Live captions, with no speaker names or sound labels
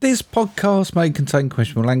This podcast may contain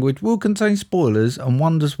questionable language, will contain spoilers, and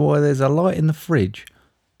wonders why there's a light in the fridge,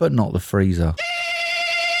 but not the freezer.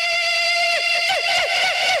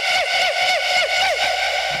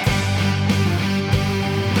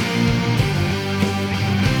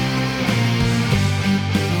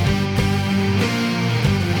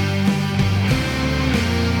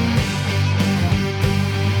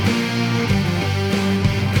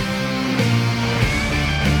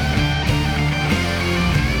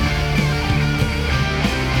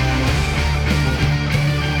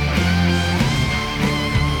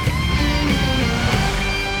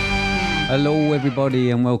 Hello everybody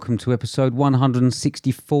and welcome to episode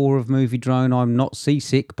 164 of Movie Drone. I'm not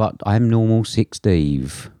seasick, but I'm normal sick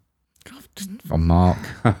Steve. From Mark.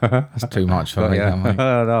 That's too much for me, mate.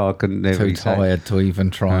 No, I couldn't never Too tired to even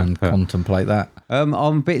try and contemplate that. I'm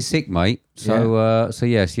a bit sick, mate. So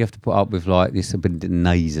yes, you have to put up with like this a bit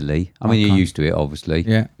nasally. I mean, you're used to it, obviously.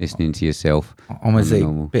 Yeah. Listening to yourself. I'm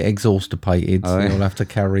a bit exhaustipated, so you'll have to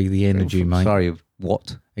carry the energy, mate. Sorry,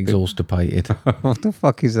 what? Exhaustipated. What the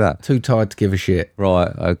fuck is that? Too tired to give a shit. Right,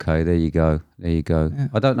 okay, there you go. Yeah.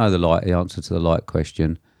 I don't know the answer to the light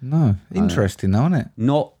question. No. Interesting, though, isn't it?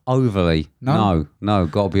 Not overly. No,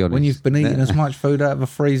 got to be honest. When you've been eating as much food out of a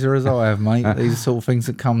freezer as I have, mate, these are sort of things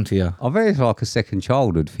that come to you. I bet it's like a second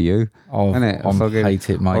childhood for you. Oh, I hate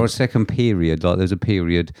it, mate. Or a second period. Like there's a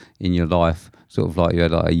period in your life, sort of like you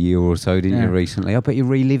had like a year or so, didn't you, recently? I bet you're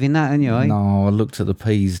reliving that, aren't you, eh? No, I looked at the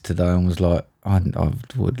peas today and was like, I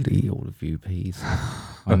would eat all of you peas.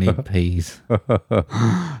 I need peas.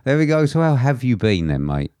 There we go. So how have you been then,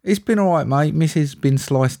 mate? It's been all right, mate. Missus been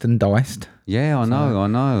sliced and diced. Yeah, I know.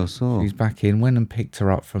 I saw. She's back in. Went and picked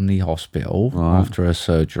her up from the hospital after her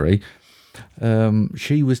surgery.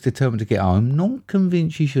 She was determined to get home. Not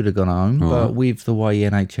convinced she should have gone home, but with the way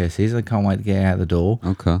NHS is, I can't wait to get out the door.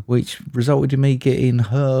 Okay. Which resulted in me getting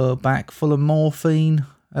her back full of morphine.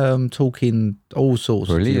 Talking all sorts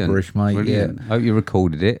of gibberish, mate. Brilliant. Yeah. Hope you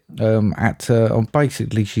recorded it.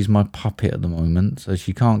 Basically, she's my puppet at the moment, so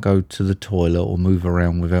she can't go to the toilet or move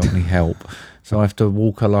around without any help. So I have to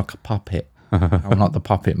walk her like a puppet. I'm like the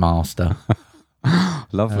puppet master.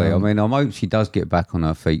 Lovely. I mean, I hope she does get back on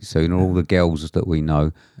her feet soon, or all the girls that we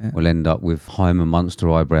know will end up with Hyman Munster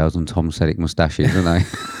eyebrows and Tom Selleck moustaches, don't they?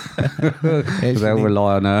 They'll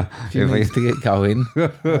rely on her. She needs to get going.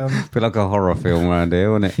 Be like a horror film around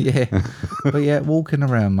here, wouldn't it? Yeah. But yeah, walking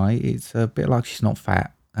around, mate, it's a bit like she's not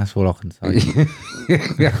fat. That's all I can say.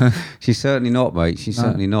 She's certainly not, mate. She's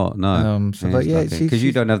certainly not. No. Because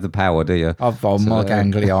you don't have the power, do you? I've got my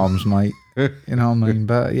gangly arms, mate. You know what I mean?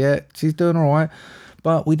 But yeah, she's doing all right.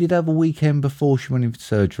 But we did have a weekend before she went in for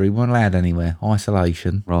surgery. We weren't allowed anywhere.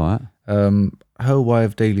 Isolation. Right. Her way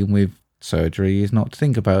of dealing with surgery is not to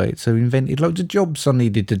think about it. So we invented loads of jobs I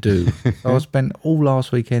needed to do. So I spent all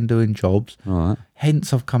last weekend doing jobs. Right.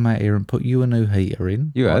 Hence, I've come out here and put you a new heater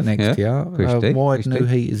in. You have, next year. Wide new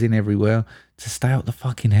heaters in everywhere to stay out the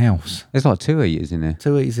fucking house. There's like 2 heaters in there.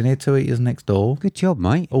 2 heaters in here, 2 heaters next door. Good job,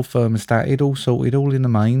 mate. All thermostated, all sorted, all in the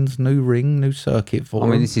mains. New ring, new circuit for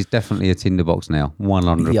them. This is definitely a tinderbox now,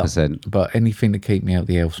 100%. Yeah, but anything to keep me out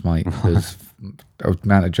the house, mate, because the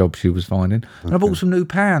amount of jobs she was finding. And I bought some new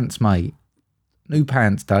pants, mate. New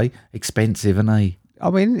pants day. Expensive, aren't they?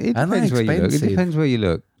 It depends where you look. It depends where you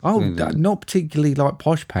look. Oh, not particularly like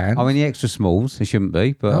posh pants. The extra smalls, they shouldn't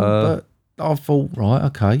be, but I thought, right,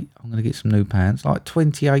 okay, I'm going to get some new pants. Like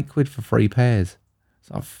 28 quid for 3 pairs.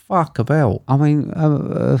 So fuck about.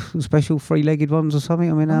 Special 3-legged ones or something?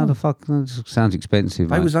 How the fuck? That sounds expensive,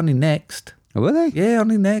 They mate. was only Next. Oh, were they? Yeah,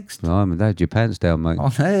 only Next. Oh, they had your pants down, mate. Oh,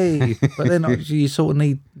 hey. But then you sort of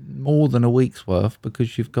need more than a week's worth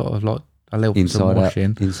because you've got to allow for some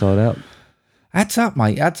washing. Inside out. Adds up,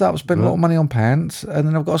 mate. Adds up. Spent a lot of money on pants, and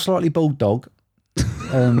then I've got a slightly bald dog.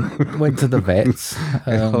 Went to the vets.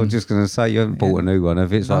 I was just going to say, you haven't bought a new one,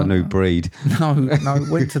 if it's like a new breed. No.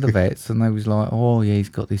 Went to the vets, and they was like, "Oh yeah, he's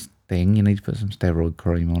got this thing. You need to put some steroid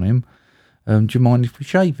cream on him. Do you mind if we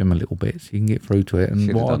shave him a little bit so you can get through to it?"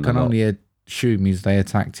 And what I can only assume is they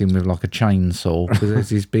attacked him with like a chainsaw because there's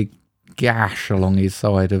this big gash along his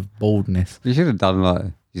side of baldness. You should have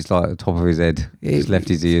done just like the top of his head. Just left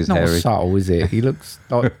his ears hairy. It's not subtle, is it? He looks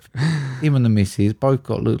like him and the missus both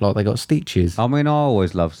look like they got stitches. I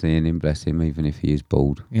always love seeing him, bless him, even if he is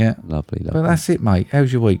bald. Yeah. Lovely. But that's it, mate.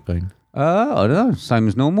 How's your week been? I don't know. Same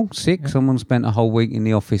as normal. Sick. Yeah. Someone spent a whole week in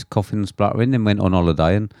the office coughing and spluttering, then went on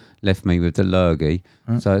holiday and left me with the lurgy.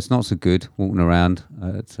 So it's not so good walking around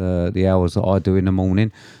at the hours that I do in the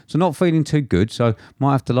morning. So not feeling too good. So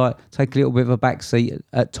might have to take a little bit of a back seat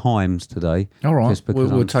at times today. All right.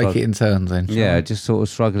 We'll take it in turns then. Yeah, just sort of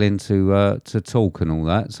struggling to talk and all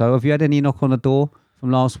that. So have you had any knock on the door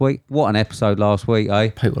from last week. What an episode last week, eh?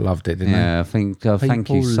 People loved it, didn't they? Yeah, I think thank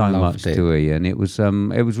you so much to Ian. It was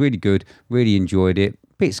really good. Really enjoyed it.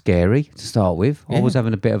 Bit scary to start with. I was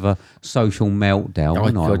having a bit of a social meltdown.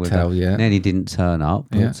 I could tell, yeah. Nearly didn't turn up,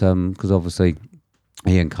 but because obviously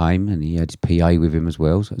Ian came and he had his PA with him as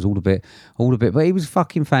well, so it was all a bit. But he was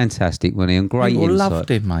fucking fantastic, wasn't he? And great People insight. loved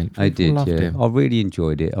him, mate. They did, loved yeah. him. I really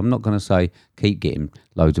enjoyed it. I'm not going to say keep getting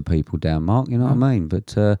loads of people down, Mark. You know what I mean?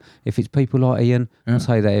 But if it's people like Ian, I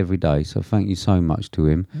say that every day. So thank you so much to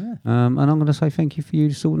him. Yeah. And I'm going to say thank you for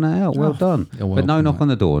you sorting that out. Well done. But no knock on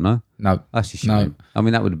the door, no. No, that's a shame. No. I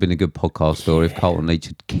mean, that would have been a good podcast story if Carlton Leach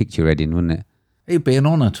had kicked your head in, wouldn't it? It'd be an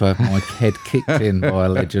honour to have my head kicked in by a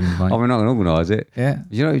legend, mate. We're not going to organise it. Yeah.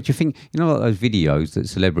 Do you think like those videos that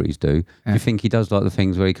celebrities do? Do you think he does like the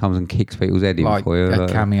things where he comes and kicks people's head in for you? Like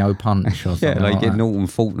a cameo punch or something. Like get Norton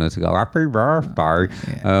Faulkner to go happy birthday.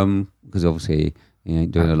 Because obviously he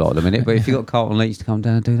ain't doing a lot at the minute. But if you got Carlton Leach to come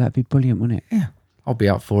down and do that, it'd be brilliant, wouldn't it? Yeah. I'll be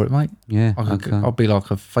up for it, mate. Yeah, I'll be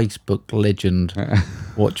like a Facebook legend.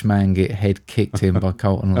 Watch man get head kicked in by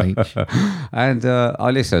Carlton Leach. And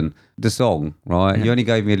I listen, the song, right? You only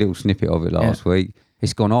gave me a little snippet of it last week.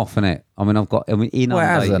 It's gone off, isn't it? I mean, inundated. Well, it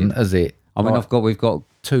hasn't, has it? I mean, we've got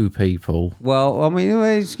two people. Well, I mean,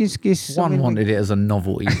 one wanted it as a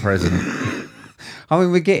novelty present. I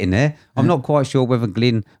mean, we're getting there. I'm not quite sure whether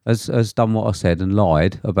Glyn has done what I said and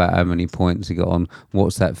lied about how many points he got on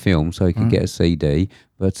What's That Film so he could get a CD.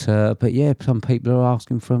 But yeah, some people are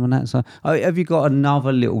asking for him and that. So have you got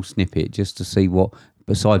another little snippet just to see what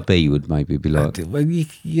beside B would maybe be like? Well,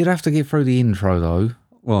 you'd have to get through the intro though.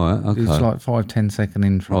 Right, okay. It's like 5-10 second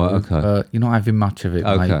intro. Right, okay. You're not having much of it,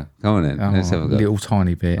 mate. Okay, come on then. Let's have a go. Little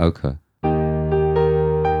tiny bit. Okay.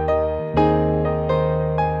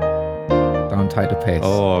 Take the piss.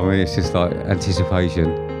 Oh, I mean, it's just like anticipation.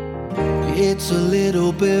 It's a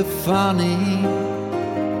little bit funny,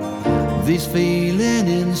 this feeling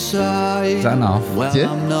inside. Is that enough? Well, yeah.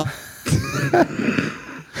 I'm not.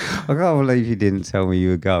 I can't believe you didn't tell me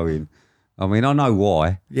you were going. I mean, I know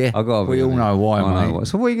why. Yeah, we all know why, mate.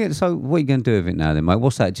 So what are you going to do with it now then, mate?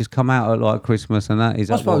 What's that? Just come out at like Christmas and that? I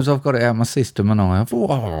suppose I've got it out of my system and I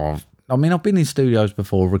thought, I mean, I've been in studios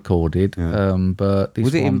before, recorded, but this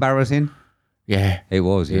was it embarrassing? Yeah. It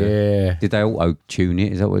was, yeah. Did they auto-tune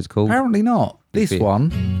it? Is that what it's called? Apparently not. This one,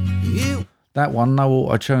 that one, no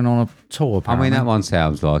auto-tune on a tour, apparently. I mean, that one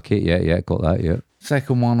sounds like it. Yeah, got that, yeah.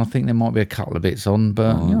 Second one, I think there might be a couple of bits on,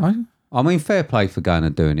 but, you know. I mean, fair play for going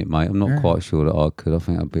and doing it, mate. I'm not quite sure that I could. I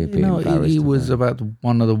think I'd be a bit embarrassed. It was about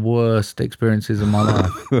one of the worst experiences of my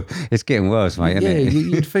life. It's getting worse, mate, isn't it?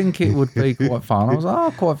 You'd think it would be quite fun. I was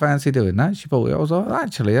like, I quite fancy doing that. She bought it. I was like,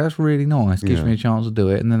 actually, that's really nice. Gives me a chance to do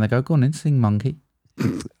it. And then they go, go on then, sing Monkey.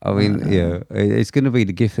 I mean, it's going to be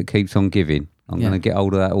the gift that keeps on giving. I'm going to get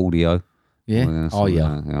hold of that audio. Yeah. Oh,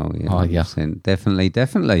 yeah.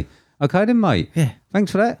 Definitely. Okay then, mate. Yeah.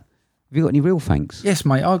 Thanks for that. Have you got any real thanks? Yes,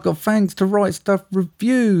 mate. I've got thanks to Right Stuff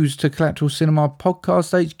Reviews, to Collateral Cinema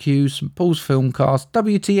Podcast HQ, St Paul's Filmcast,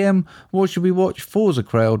 WTM, What Should We Watch, Forza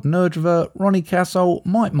Crowd, Nerdvert, Ronnie Castle,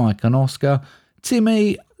 Mike and Oscar,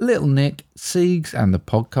 Timmy, Little Nick, Siegs, and the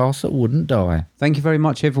podcast that wouldn't die. Thank you very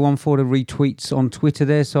much, everyone, for the retweets on Twitter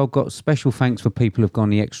there. So I've got special thanks for people who've gone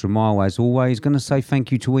the extra mile, as always. Going to say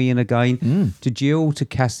thank you to Ian again, to Jill, to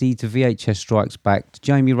Cassie, to VHS Strikes Back, to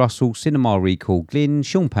Jamie Russell, Cinema Recall, Glyn,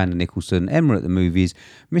 Sean Panda Nicholson, Emma at the Movies,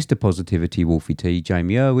 Mr. Positivity, Wolfie T,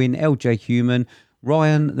 Jamie Irwin, LJ Human,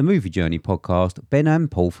 Ryan, the Movie Journey podcast, Ben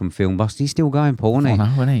and Paul from Film Bust. He's still going, Paul, isn't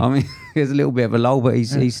he? Isn't he? I mean, there's a little bit of a lull, but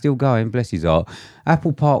he's still going. Bless his heart.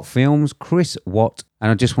 Apple Park Films, Chris Watt,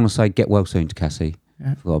 and I just want to say, get well soon to Cassie.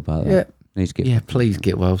 Forgot about that. Yeah. Needs to get please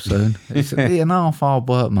get well soon. It's an half hard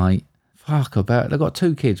work, mate. Fuck about. They've got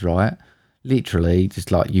 2 kids, right? Literally,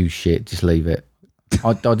 just like, you shit, just leave it.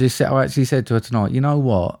 I actually said to her tonight, you know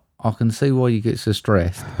what? I can see why you get so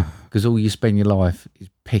stressed, because all you spend your life is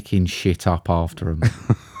picking shit up after them.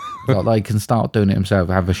 Like, they can start doing it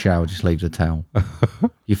themselves, have a shower, just leave the towel.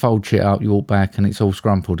 You fold shit up, you walk back, and it's all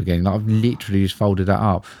scrumpled again. Like, I've literally just folded that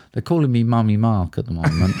up. They're calling me Mummy Mark at the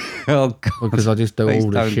moment. Oh, God. Because I just do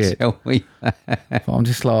all the shit. Tell me that. But I'm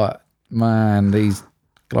just like, man, they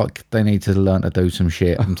need to learn to do some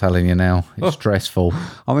shit. I'm telling you now, it's stressful.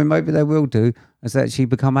 I mean, maybe they will do as they actually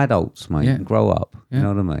become adults, mate, and grow up. You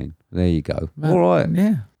know what I mean? There you go. All right.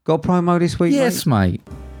 Yeah. Got promo this week, yes, mate.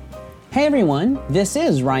 Hey everyone, this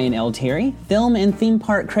is Ryan L. Terry, film and theme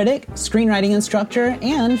park critic, screenwriting instructor,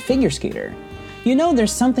 and figure skater. You know,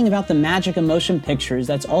 there's something about the magic of motion pictures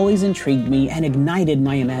that's always intrigued me and ignited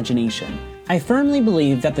my imagination. I firmly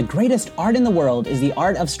believe that the greatest art in the world is the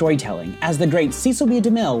art of storytelling, as the great Cecil B.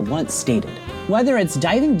 DeMille once stated. Whether it's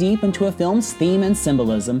diving deep into a film's theme and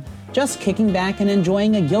symbolism, just kicking back and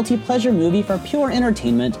enjoying a guilty pleasure movie for pure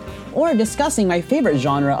entertainment, or discussing my favorite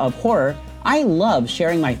genre of horror, I love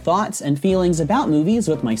sharing my thoughts and feelings about movies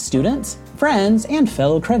with my students, friends, and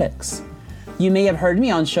fellow critics. You may have heard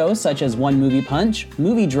me on shows such as One Movie Punch,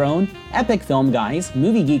 Movie Drone, Epic Film Guys,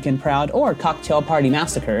 Movie Geek and Proud, or Cocktail Party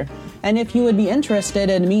Massacre. And if you would be interested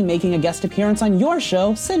in me making a guest appearance on your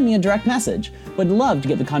show, send me a direct message. Would love to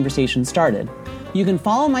get the conversation started. You can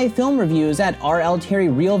follow my film reviews at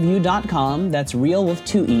rlterryrealview.com, that's real with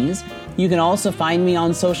 2 E's. You can also find me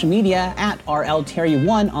on social media at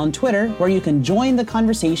rlterry1 on Twitter, where you can join the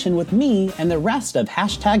conversation with me and the rest of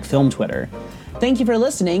 #FilmTwitter. Thank you for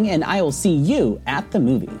listening, and I will see you at the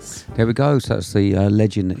movies. There we go. So that's the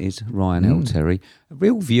legend that is Ryan L. Terry.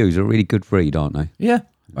 Real Views are a really good read, aren't they? Yeah.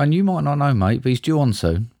 And you might not know, mate, but he's due on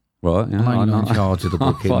soon. Right, yeah, I know you're in charge of the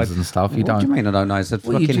bookings and stuff. What do you mean I don't know? It's a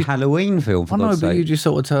fucking Halloween film, for I know, God's but sake. you just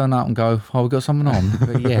sort of turn up and go, oh, we've got someone on.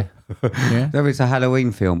 But yeah. Yeah. If it's a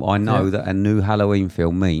Halloween film, I know that a new Halloween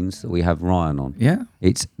film means that we have Ryan on. Yeah.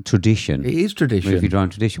 It's tradition. It is tradition. Movie drone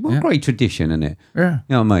tradition. What a great tradition, isn't it? Yeah.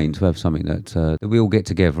 You know what I mean? To have something that we all get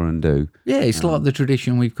together and do. Yeah, it's like the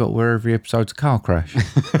tradition we've got where every episode's a car crash. You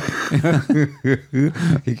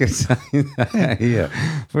can say that. Yeah.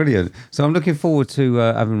 Brilliant. So I'm looking forward to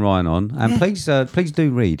having Ryan on. And please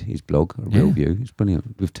do read his blog, Real View. It's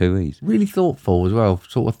brilliant with 2 E's. Really thoughtful as well.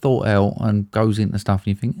 Sort of thought out and goes into stuff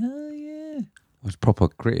and you think, oh, yeah. It's proper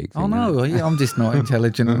critic. I know. Yeah, I'm just not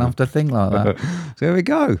intelligent enough to think like that. So there we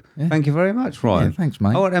go. Yeah. Thank you very much, Ryan. Yeah, thanks,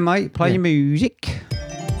 mate. All right then, mate. Play your music.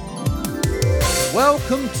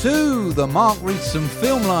 Welcome to the Mark reads some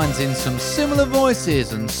film lines in some similar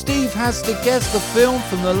voices, and Steve has to guess the film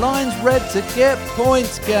from the lines read to get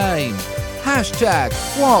points game. Hashtag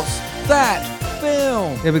what's that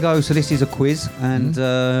film? There we go. So this is a quiz, and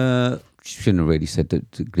shouldn't have really said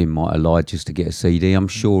that Glyn might have lied just to get a CD. I'm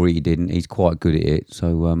sure he didn't. He's quite good at it.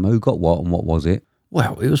 So who got what and what was it?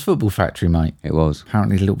 Well, it was Football Factory, mate. It was.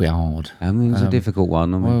 Apparently a little bit hard. I mean, it was a difficult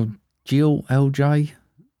one. I mean, Well, Jill, LJ,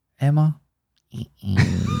 Emma.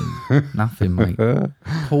 Nothing, mate.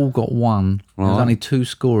 Paul got 1. There's Right. only 2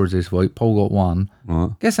 scorers this week. Paul got 1.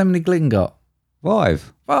 right. Guess how many Glyn got?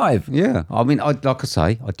 5. 5. Yeah. I mean, like I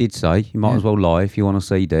say, I did say you might as well lie if you want a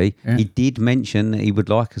CD. Yeah. He did mention that he would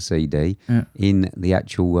like a CD in the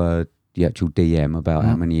actual DM about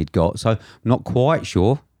how many he'd got. So I'm not quite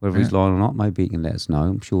sure whether he's lying or not. Maybe he can let us know.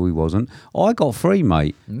 I'm sure he wasn't. I got 3,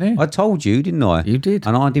 mate. Yeah. I told you, didn't I? You did.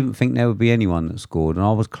 And I didn't think there would be anyone that scored, and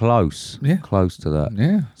I was close. Yeah. Close to that.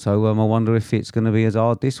 Yeah. So I wonder if it's going to be as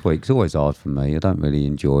hard this week. It's always hard for me. I don't really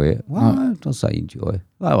enjoy it. Well, I'll say enjoy.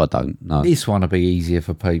 Well, I don't know. This one will be easier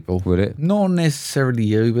for people. Would it? Not necessarily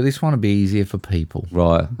you, but this one will be easier for people.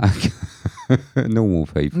 Right. Normal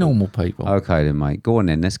people. Normal people. Okay then, mate. Go on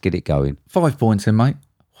then. Let's get it going. 5 points in, mate.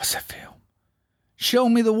 What's that film? Show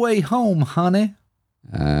me the way home, honey.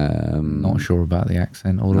 Not sure about the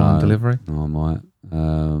accent or the line delivery. No, I might.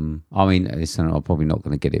 I mean, listen, I'm probably not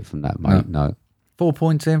going to get it from that, mate. No. 4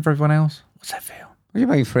 points in for everyone else. What's that film? What do you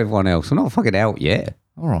mean for everyone else? I'm not fucking out yet.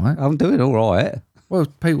 All right. I'm doing all right. Well,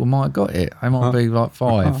 people might have got it. They might be like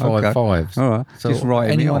 5, 5 Okay. fives. All right. So Just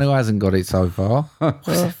writing me anyone off. who hasn't got it so far. What's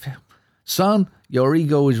that film? Son, your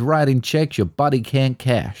ego is writing checks your body can't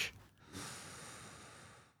cash.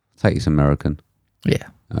 Take it's American. Yeah.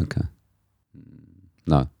 Okay.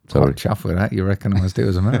 No, Sorry. sorry. Chuff with that. You recognised it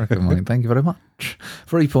was American, mate. Thank you very much.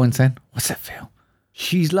 3 points in. What's that film?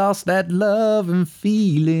 She's lost that love and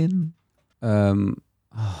feeling. I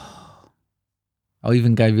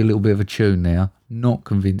even gave you a little bit of a tune now. Not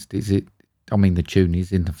convinced is it. I mean, the tune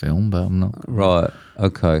is in the film, but I'm not. Right.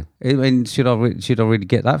 Okay. I mean, should I really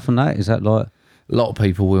get that from that? Is that like A lot of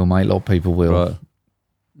people will, mate. A lot of people will. right?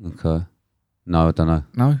 Okay. No, I don't know.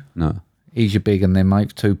 No? No. Here's your big one then, mate,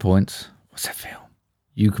 for 2 points. What's that film?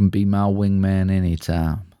 You can be my wingman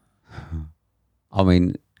anytime. I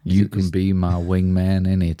mean, You can be my wingman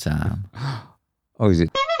anytime. oh, is it?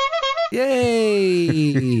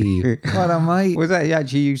 Yay! Well done, mate. Was that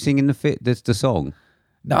actually you singing the song?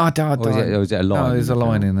 No, I don't. Or is it a line? No, there's a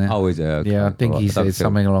line in there. Oh, is it? Okay. Yeah, I think Right, he I don't said feel-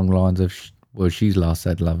 something along the lines of, well, she's lost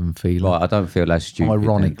that love and feeling. Right, I don't feel that's stupid.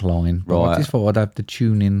 Ironic then. line. But I Right. just thought I'd have to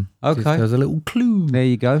tune in. Okay. Just as a little clue. There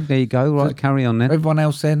you go. There you go. Right, carry on then. Everyone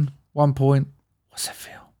else then, 1 point. What's that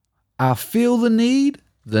feel? I feel the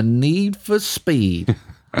need for speed.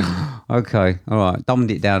 I Okay, all right.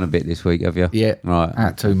 Dumbed it down a bit this week, have you? Yeah, Right.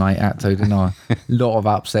 Had to, mate. Had to, didn't I? Lot of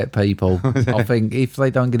upset people. I think if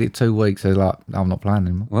they don't get it 2 weeks, they're like, I'm not playing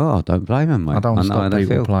anymore. Well, I don't blame them, mate. I don't know stop how they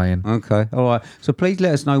people feel. playing. Okay, all right. So please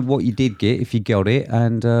let us know what you did get, if you got it,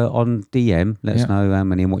 and on DM, let us know how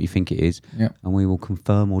many and what you think it is, and we will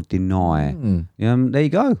confirm or deny. There you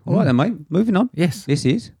go. All right then, mate. Moving on. Yes. This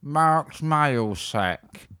is Mark's mail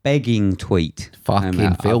sack. begging tweet.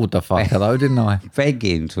 Fucking filled the fucker though, didn't I?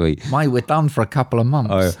 Begging tweet. Mate, we're done for a couple of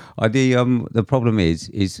months. The problem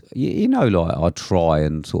is you know, like I try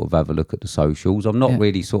and sort of have a look at the socials. I'm not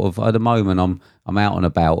really sort of at the moment. I'm out and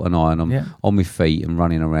about and I'm on my feet and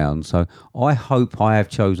running around. So I hope I have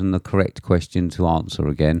chosen the correct question to answer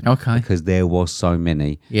again. Okay. Because there was so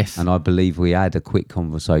many. Yes. And I believe we had a quick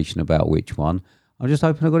conversation about which one. I'm just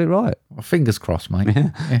hoping I got it right. Well, fingers crossed, mate.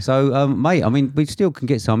 Yeah. So, mate, I mean, we still can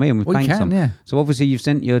get some in. We banked can, some. yeah. So obviously you've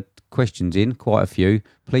sent your questions in, quite a few.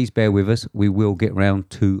 Please bear with us. We will get round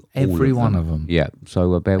to Every all one of them. Yeah.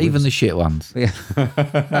 So bear with Even us. the shit ones. Yeah,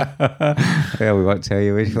 we won't tell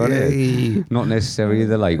you which one it is. Not necessarily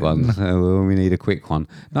the late ones. We need a quick one.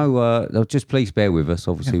 No, just please bear with us.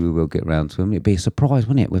 Obviously, we will get round to them. It'd be a surprise,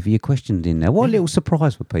 wouldn't it, whether your question's in there. What a little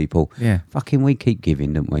surprise for people. Yeah. Fucking we keep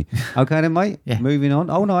giving, don't we? Okay then, mate. Yeah. Moving on.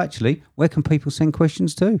 Oh, no, actually, where can people send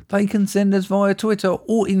questions to? They can send us via Twitter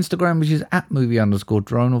or Instagram, which is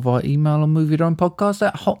 @movie_drone, or via email on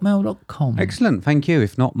moviedronepodcast@hotmail.com. Excellent, thank you.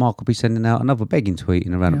 If not, Mark will be sending out another begging tweet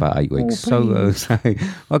in around about 8 weeks.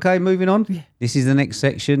 Okay, moving on. This is the next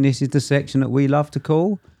section. This is the section that we love to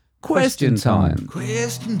call Question time.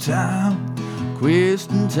 Question time.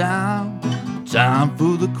 Question time. Time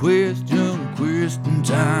for the question. Question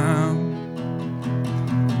time.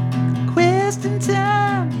 Question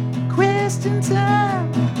time. Question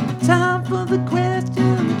time. Time for the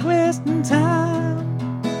question. Question time.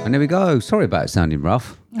 And there we go. Sorry about it sounding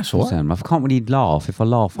rough. That's all right. Sound rough. I can't really laugh. If I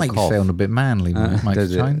laugh, I Make you cough. sound a bit manly, mate. Makes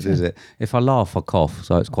Does a change. it? If I laugh, I cough.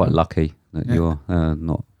 So it's quite lucky that you're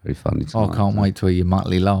not very funny I tonight. can't wait to hear your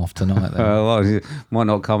muttly laugh tonight. Then. Well, it might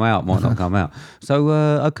not come out. So,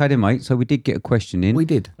 okay then, mate. So we did get a question in. We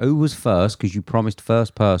did. Who was first? Because you promised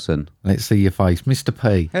first person. Let's see your face. Mr.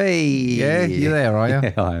 P. Hey. Yeah, you're there, are you?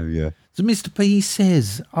 Yeah, I am, yeah. So Mr. P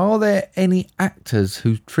says, are there any actors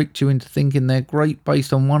who tricked you into thinking they're great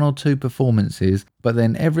based on one or two performances, but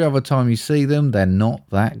then every other time you see them, they're not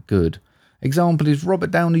that good? Example is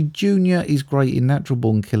Robert Downey Jr. is great in Natural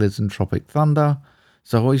Born Killers and Tropic Thunder,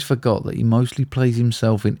 so I always forgot that he mostly plays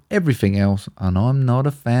himself in everything else, and I'm not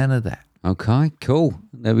a fan of that. Okay, cool.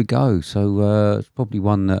 There we go. So it's probably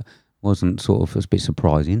one that wasn't sort of a bit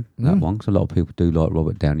surprising, that one, because a lot of people do like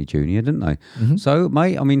Robert Downey Jr., didn't they? So,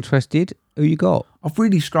 mate, I'm interested. Who you got? I've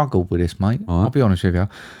really struggled with this, mate. All right. I'll be honest with you.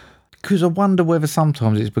 Because I wonder whether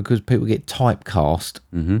sometimes it's because people get typecast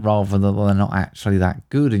rather than they're not actually that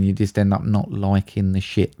good, and you just end up not liking the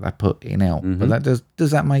shit they're putting out. But that does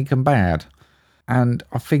that make them bad? And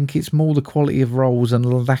I think it's more the quality of roles and the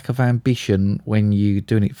lack of ambition when you're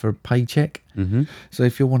doing it for a paycheck. So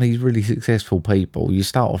if you're one of these really successful people, you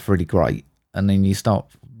start off really great, and then you start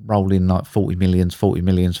rolling like 40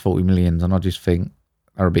 millions, and I just think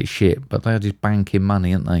they're a bit shit, but they're just banking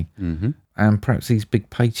money, aren't they? And perhaps these big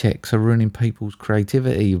paychecks are ruining people's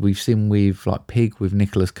creativity. We've seen with like Pig with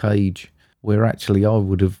Nicolas Cage, where actually I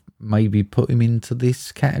would have maybe put him into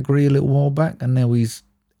this category a little while back, and now he's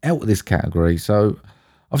out of this category. So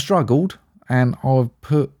I've struggled, and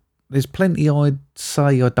there's plenty I'd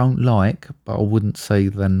say I don't like, but I wouldn't say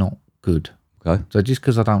they're not good. Okay. So just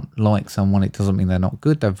because I don't like someone, it doesn't mean they're not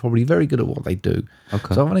good. They're probably very good at what they do.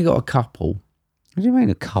 Okay. So I've only got a couple. What do you mean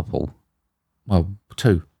a couple? Well,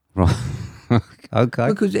 two. Right. Okay.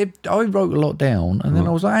 Because I wrote a lot down, and then I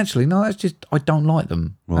was like, actually, no, that's just, I don't like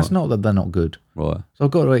them. Right. That's not that they're not good. Right. So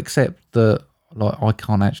I've got to accept that, like, I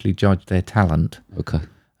can't actually judge their talent. Okay.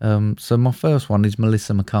 So my first one is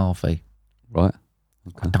Melissa McCarthy. Right.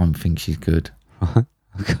 I don't think she's good. Right.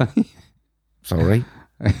 Okay. Sorry.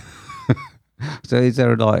 So is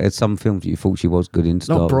there like some films that you thought she was good in?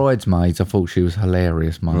 Like Bridesmaids, I thought she was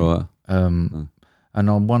hilarious, mate. Right. And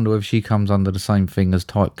I wonder if she comes under the same thing as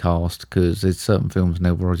typecast, because there's certain films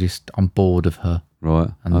now where I'm bored of her. Right.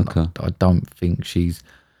 And Okay. I don't think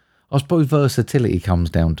I suppose versatility comes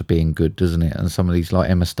down to being good, doesn't it? And some of these like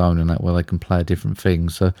Emma Stone and that, where they can play different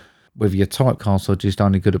things. So whether you're typecast or just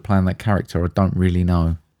only good at playing that character, I don't really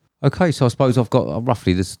know. Okay, so I suppose I've got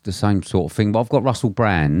roughly the same sort of thing, but I've got Russell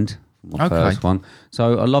Brand my first one.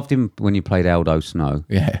 So I loved him when he played Aldo Snow.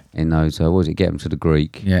 Yeah. In those, what was it, Get Him to the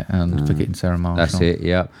Greek? Yeah, and Forgetting Sarah Marshall. That's it,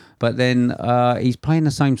 yeah. But then he's playing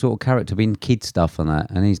the same sort of character, being kid stuff and that,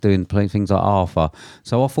 and he's doing things like Arthur.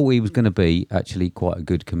 So I thought he was going to be actually quite a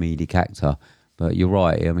good comedic actor. But you're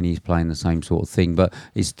right, I mean, he's playing the same sort of thing. But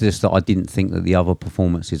it's just that I didn't think that the other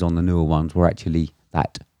performances on the newer ones were actually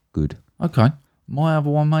that good. Okay. My other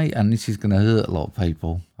one, mate, and this is going to hurt a lot of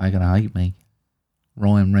people. They're going to hate me.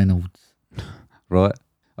 Ryan Reynolds. Right.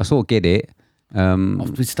 I sort of get it.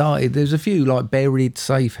 After we started, there's a few like Buried,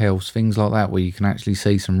 Safe House, things like that, where you can actually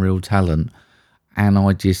see some real talent. And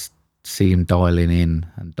I just see him dialing in,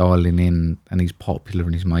 and he's popular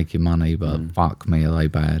and he's making money, but fuck me, are they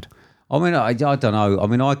bad? I mean, I don't know. I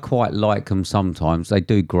mean, I quite like them sometimes. They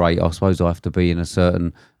do great. I suppose I have to be in a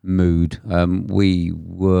certain mood. We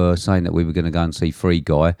were saying that we were going to go and see Free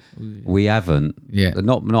Guy. We haven't. Yeah.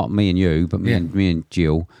 Not me and you, but me and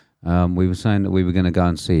Jill. We were saying that we were going to go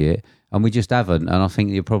and see it, and we just haven't. And I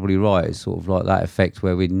think you're probably right. It's sort of like that effect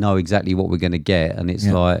where we know exactly what we're going to get, and it's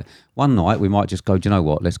like one night we might just go, do you know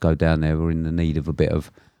what? Let's go down there. We're in the need of a bit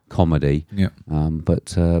of comedy. Yeah.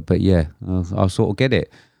 But yeah, I sort of get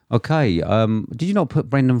it. Okay, did you not put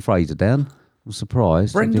Brendan Fraser down? I'm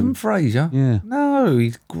surprised. Brendan Fraser? Yeah. No,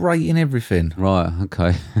 he's great in everything. Right,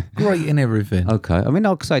 okay. Great in everything. Okay. I mean,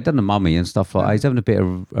 like I say, done the Mummy and stuff like that. He's having a bit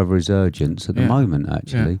of a resurgence at the moment,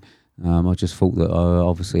 actually. I just thought that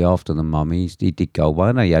obviously after the Mummy, he did go away.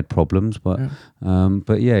 I know he had problems, but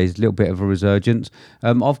yeah, he's a little bit of a resurgence.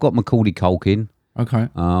 I've got Macaulay Culkin. Okay.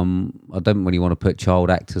 I don't really want to put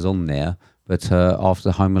child actors on there. But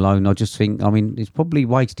after Home Alone, I just think, I mean, it's probably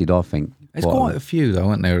wasted, I think. There's quite a few, though,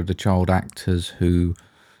 aren't there, of the child actors who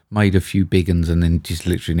made a few big uns and then just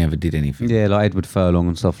literally never did anything. Yeah, like Edward Furlong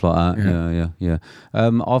and stuff like that. Yeah.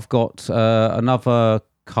 I've got another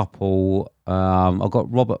couple. I've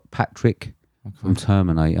got Robert Patrick from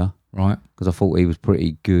Terminator. Right. Because I thought he was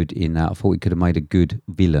pretty good in that. I thought he could have made a good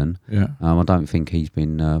villain. Yeah. I don't think he's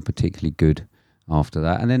been particularly good after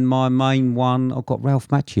that. And then my main one, I've got Ralph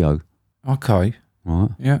Macchio. Okay. Right.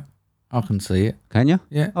 Yeah. I can see it. Can you?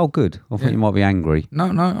 Yeah. Oh, good. I thought you might be angry. No,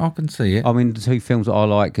 I can see it. I mean, the two films that I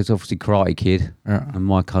like is obviously Karate Kid and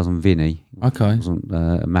My Cousin Vinny. Okay. Wasn't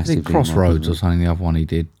a massive. Crossroads or something, the other one he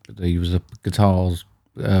did. He was a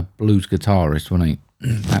blues guitarist, wasn't he?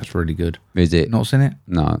 That's really good. Is it? Not seen it?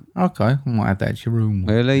 No. Okay. I might add that to your room.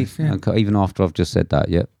 Really? Yeah. Okay, even after I've just said that,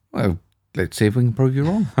 yeah. Well, let's see if we can prove you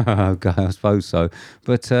wrong. Okay, I suppose so.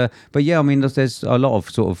 But yeah, I mean, there's a lot of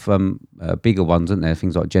sort of bigger ones, isn't there?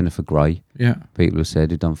 Things like Jennifer Grey. Yeah. People have said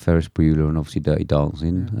who've done Ferris Bueller and obviously Dirty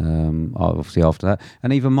Dancing. Yeah. Obviously after that,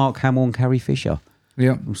 and even Mark Hamill and Carrie Fisher.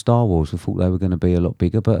 Yeah. From Star Wars. I thought they were going to be a lot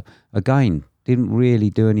bigger, but again, didn't really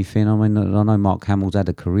do anything. I mean, I know Mark Hamill's had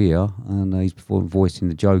a career and he's voicing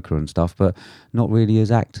the Joker and stuff, but not really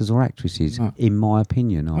as actors or actresses, in my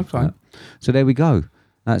opinion. Okay. That. So there we go.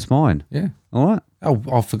 That's mine. Yeah. All right. Oh,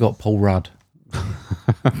 I forgot Paul Rudd.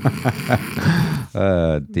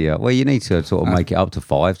 Dear. Well, you need to sort of make it up to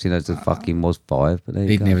 5, seeing as the fucking was 5. But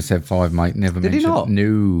He'd never said 5, mate. Never Did mentioned. He not?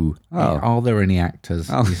 No. Oh. Are there any actors?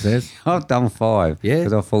 He says. I've done 5. Yeah.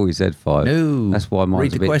 Because I thought he said 5. No. That's why mine's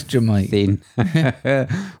Read a the bit question, mate. thin.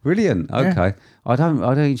 Brilliant. Okay. Yeah. I don't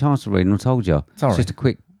get any chance to read them. I told you. Sorry. It's just a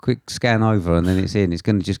quick scan over and then it's in. It's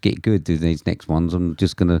going to just get good through these next ones. I'm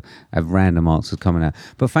just going to have random answers coming out.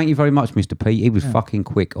 But thank you very much, Mr. P. He was fucking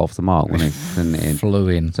quick off the mark when he sent it in. Flew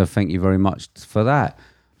in. So thank you very much for that.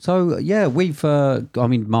 So yeah, we've. I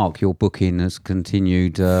mean, Mark, your booking has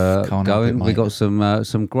continued going. We got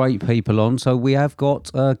some great people on. So we have got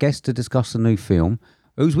a guest to discuss the new film.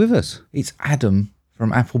 Who's with us? It's Adam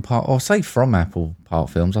from Apple Park. Or say from Apple Park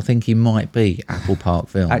Films. I think he might be Apple Park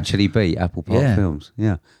Films. Actually, be Apple Park Films.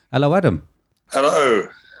 Yeah. Hello, Adam. Hello.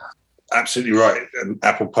 Absolutely right.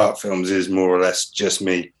 Apple Park Films is more or less just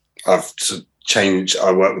me. I've changed.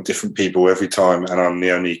 I work with different people every time, and I'm the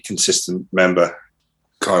only consistent member.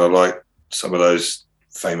 Kind of like some of those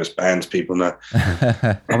famous bands people know.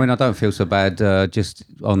 I mean, I don't feel so bad just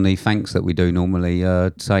on the thanks that we do normally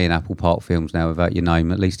saying Apple Park Films now without your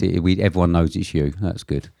name. At least everyone knows it's you. That's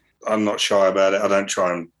good. I'm not shy about it. I don't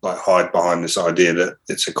try and hide behind this idea that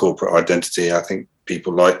it's a corporate identity. I think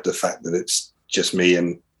people like the fact that it's just me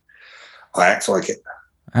and I act like it.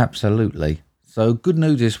 Absolutely. So good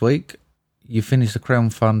news this week. You finished the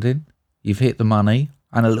crowdfunding. You've hit the money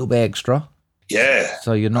and a little bit extra. Yeah.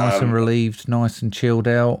 So you're nice and relieved, nice and chilled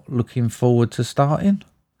out, looking forward to starting?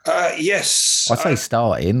 Yes. I say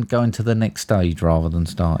starting, going to the next stage rather than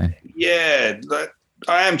starting. Yeah.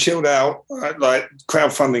 I am chilled out.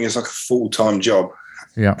 Crowdfunding is like a full-time job.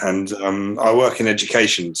 Yeah. And I work in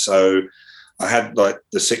education, so I had like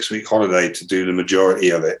the 6-week holiday to do the majority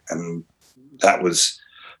of it, and that was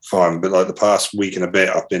fine. But like the past week and a bit,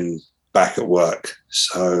 I've been back at work.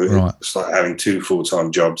 So it's like having 2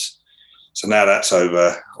 full-time jobs. So now that's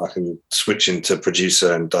over, I can switch into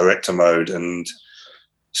producer and director mode and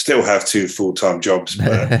still have 2 full-time jobs,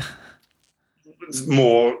 but it's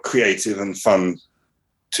more creative and fun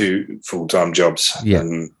 2 full-time jobs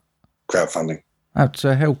than crowdfunding.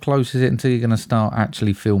 So how close is it until you're going to start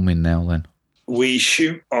actually filming now then? We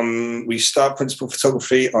start principal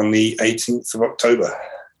photography on the 18th of October.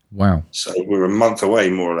 Wow. So we're a month away,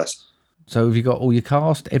 more or less. So have you got all your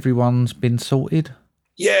cast? Everyone's been sorted?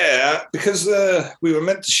 Yeah, because we were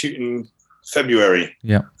meant to shoot in February.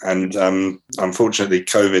 Yeah. And unfortunately,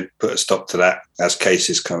 COVID put a stop to that as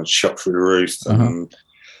cases kind of shot through the roof. And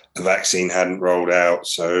the vaccine hadn't rolled out.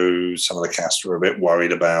 So some of the cast were a bit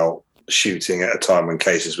worried about shooting at a time when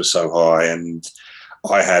cases were so high. And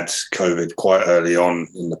I had COVID quite early on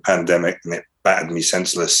in the pandemic, and it battered me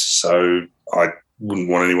senseless. So I wouldn't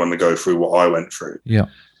want anyone to go through what I went through. Yeah.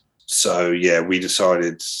 So,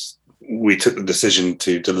 we took the decision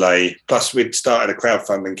to delay. Plus, we'd started a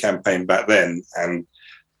crowdfunding campaign back then, and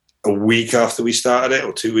a week after we started it,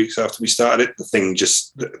 or 2 weeks after we started it,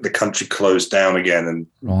 the country closed down again,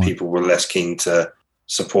 and people were less keen to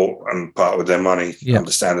support and part with their money,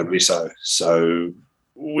 understandably so. So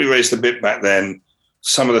we raised a bit back then.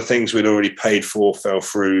 Some of the things we'd already paid for fell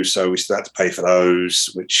through, so we still had to pay for those,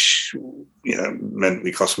 which meant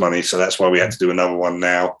we cost money. So that's why we had to do another one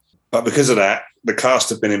now. But because of that, the cast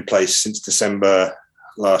have been in place since December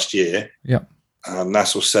last year. Yeah.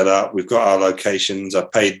 That's all set up. We've got our locations. I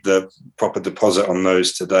paid the proper deposit on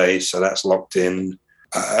those today, so that's locked in.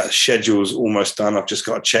 Schedule's almost done. I've just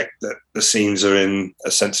got to check that the scenes are in a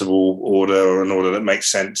sensible order, or an order that makes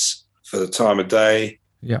sense for the time of day.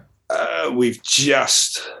 Yeah. We've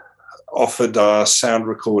just offered our sound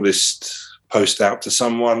recordist post out to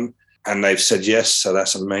someone, and they've said yes, so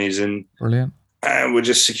that's amazing. Brilliant. And we're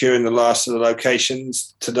just securing the last of the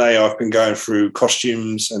locations. Today I've been going through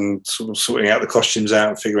costumes and sort of sorting out the costumes out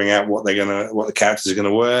and figuring out what the characters are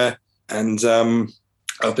gonna wear. And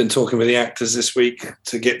I've been talking with the actors this week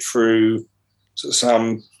to get through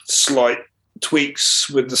some slight tweaks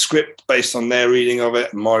with the script based on their reading of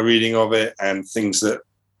it and my reading of it, and things that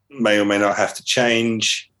may or may not have to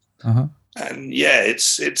change. And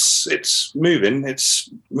it's moving. It's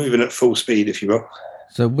moving at full speed, if you will.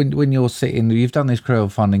 So when you're sitting, you've done this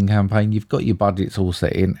crowdfunding campaign, you've got your budgets all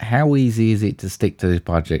set in. How easy is it to stick to this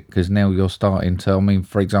budget? Because now you're starting to,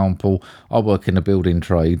 for example, I work in the building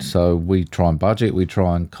trade, so we try and budget, we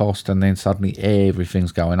try and cost, and then suddenly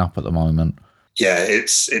everything's going up at the moment. Yeah,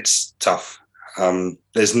 it's tough.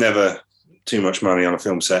 There's never too much money on a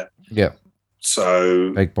film set. Yeah.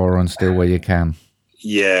 So beg, borrow, and steal where you can.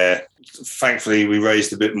 Yeah. Thankfully, we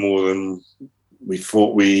raised a bit more than we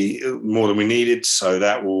thought more than we needed, so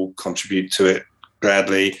that will contribute to it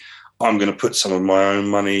gladly. I'm going to put some of my own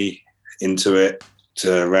money into it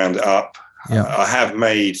to round it up. Yeah. I have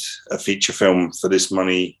made a feature film for this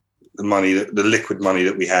money, the liquid money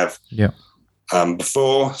that we have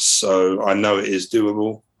before, so I know it is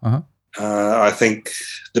doable. I think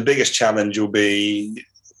the biggest challenge will be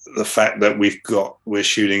the fact that we're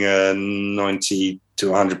shooting a 90 to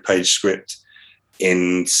 100 page script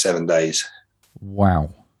in 7 days. Wow.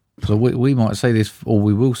 So we might say this, or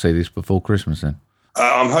we will say this before Christmas then.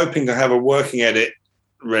 I'm hoping to have a working edit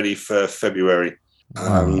ready for February.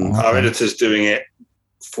 Okay. Our editor's doing it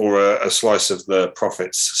for a slice of the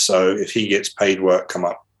profits. So if he gets paid work come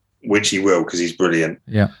up, which he will because he's brilliant,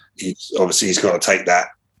 he's got to take that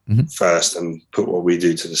first and put what we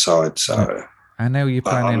do to the side. So, and now you're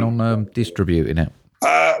planning on distributing it?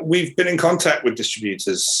 We've been in contact with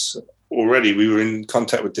distributors already. We were in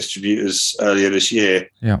contact with distributors earlier this year.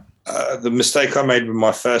 Yeah. The mistake I made with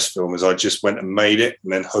my first film is I just went and made it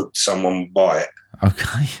and then hoped someone would buy it.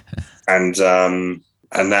 Okay. And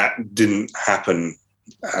that didn't happen.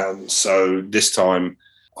 So this time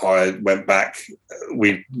I went back.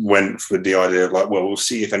 We went with the idea of we'll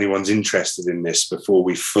see if anyone's interested in this before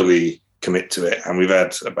we fully commit to it. And we've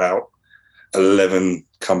had about 11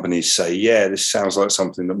 companies say, yeah, this sounds like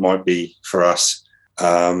something that might be for us.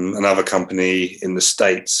 Another company in the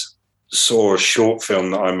States saw a short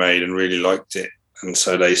film that I made and really liked it. And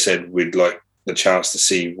so they said, we'd like the chance to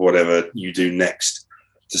see whatever you do next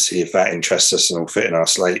to see if that interests us and will fit in our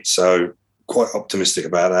slate. So quite optimistic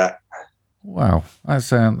about that. Wow. That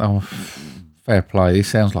sounds, fair play. It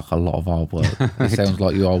sounds like a lot of hard work. It sounds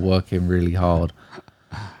like you are working really hard.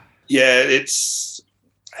 Yeah, it's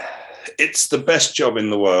the best job in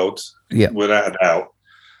the world, without a doubt.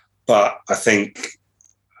 But I think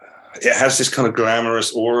it has this kind of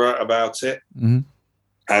glamorous aura about it. Mm-hmm.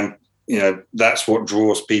 And, you know, that's what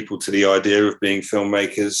draws people to the idea of being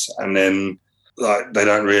filmmakers. And then, like, they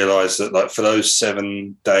don't realize that, like, for those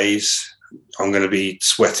 7 days, I'm going to be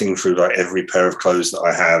sweating through, like, every pair of clothes that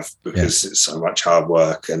I have because it's so much hard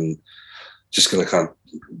work, and just going to kind of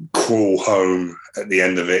crawl home at the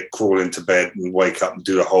end of it, crawl into bed and wake up and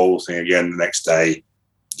do the whole thing again the next day.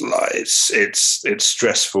 Like, it's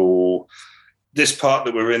stressful. This part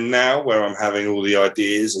that we're in now, where I'm having all the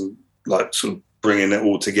ideas and, like, sort of bringing it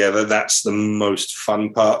all together, that's the most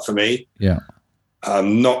fun part for me. Yeah.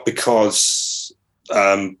 Not because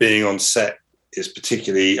being on set is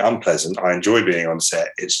particularly unpleasant. I enjoy being on set.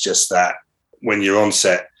 It's just that when you're on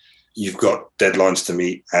set, you've got deadlines to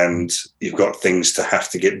meet and you've got things to have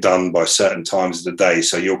to get done by certain times of the day.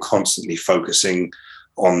 So you're constantly focusing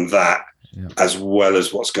on that as well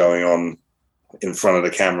as what's going on in front of the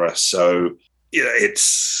camera. So yeah,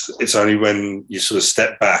 it's only when you sort of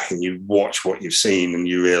step back and you watch what you've seen and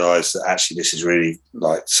you realize that actually this is really,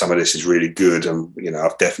 like, some of this is really good, and, you know,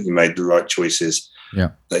 I've definitely made the right choices,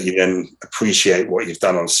 that you then appreciate what you've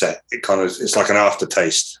done on set. It's like an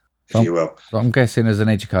aftertaste, if you will. So I'm guessing, as an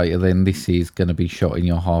educator, then this is going to be shot in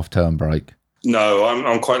your half-term break. No,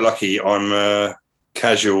 I'm quite lucky. I'm a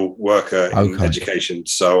casual worker in education,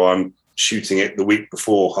 so I'm shooting it the week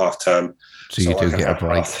before half-term. So you do get a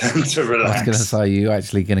break. To relax. I was going to say, you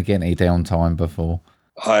actually going to get any downtime before?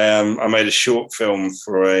 I made a short film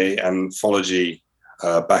for an anthology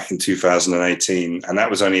back in 2018, and that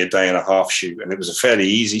was only a 1.5-day shoot, and it was a fairly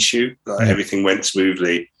easy shoot. Everything went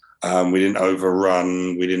smoothly. We didn't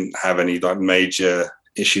overrun. We didn't have any, like, major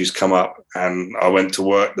issues come up, and I went to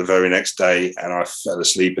work the very next day, and I fell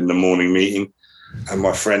asleep in the morning meeting, and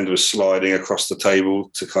my friend was sliding across the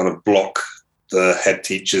table to kind of block the head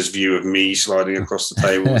teacher's view of me sliding across the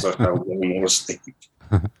table as I fell more asleep.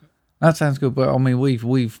 That sounds good. But I mean,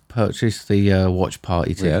 we've purchased the watch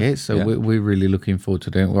party tickets, so we're really looking forward to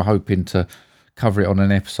doing it. We're hoping to cover it on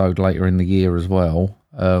an episode later in the year as well.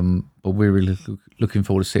 But we're really looking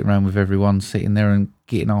forward to sitting around with everyone, sitting there and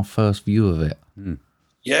getting our first view of it.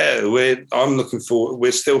 Yeah, I'm looking forward.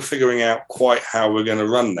 We're still figuring out quite how we're going to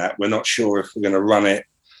run that. We're not sure if we're going to run it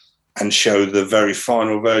and show the very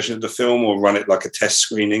final version of the film, or run it like a test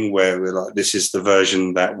screening where we're like, this is the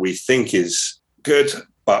version that we think is good,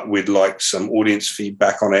 but we'd like some audience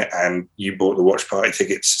feedback on it, and you bought the watch party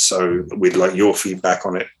tickets, so we'd like your feedback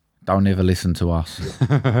on it. Don't ever listen to us.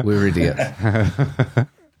 We're idiots.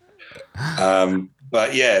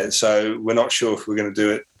 But yeah, so we're not sure if we're going to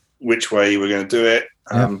do it, which way we're going to do it,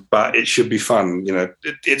 but it should be fun. You know,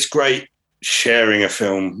 it's great sharing a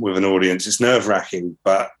film with an audience. It's nerve-wracking,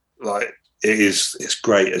 but, like, it's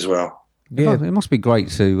great as well. Yeah, it must be great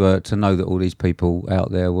to know that all these people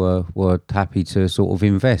out there were happy to sort of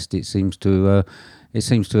invest. It seems to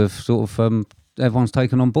have sort of everyone's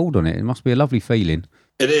taken on board on it. It must be a lovely feeling.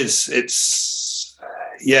 It is. It's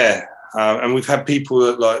and we've had people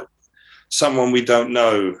that, like, someone we don't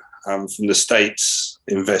know from the States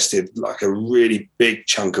invested, like, a really big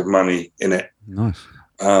chunk of money in it. Nice.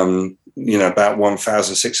 You know, about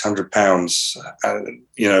 £1,600.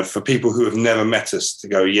 You know, for people who have never met us to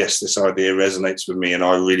go, yes, this idea resonates with me, and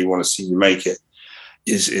I really want to see you make it.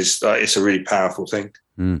 Is it's a really powerful thing.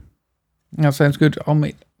 That sounds good. I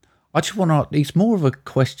mean, I just want to. It's more of a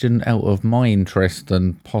question out of my interest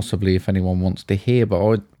than possibly if anyone wants to hear. But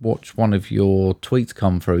I watched one of your tweets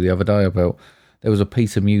come through the other day about there was a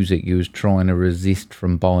piece of music you was trying to resist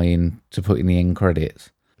from buying to put in the end credits.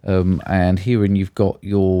 And hearing you've got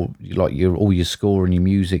all your score and your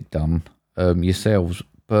music done yourselves,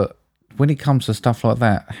 but when it comes to stuff like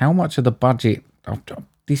that, how much of the budget?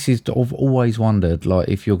 I've always wondered, like,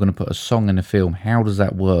 if you're going to put a song in a film, how does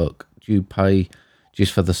that work? Do you pay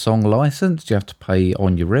just for the song license? Do you have to pay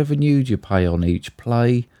on your revenue? Do you pay on each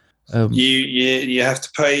play? You have to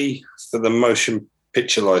pay for the motion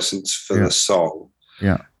picture license for the song,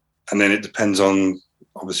 and then it depends on,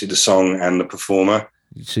 obviously, the song and the performer.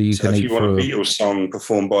 So if you want a Beatles song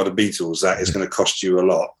performed by the Beatles, that is going to cost you a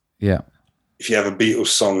lot. Yeah. If you have a Beatles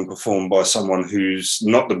song performed by someone who's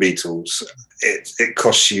not the Beatles, it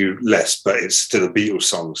costs you less, but it's still a Beatles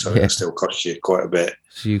song, so it still costs you quite a bit.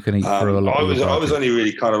 So you can eat for a lot. I was only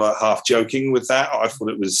really kind of like half joking with that. I thought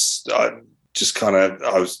it was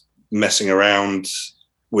I was messing around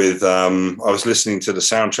with. I was listening to the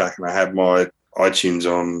soundtrack, and I had my iTunes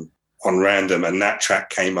on random, and that track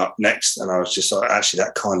came up next, and I was just like, actually,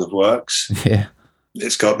 that kind of works. Yeah.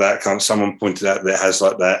 it's got that kind of, someone pointed out that it has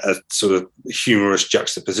like that a sort of humorous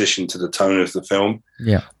juxtaposition to the tone of the film.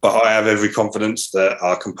 Yeah. But I have every confidence that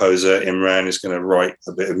our composer Imran is going to write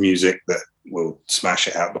a bit of music that will smash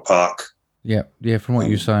it out the park. Yeah. From what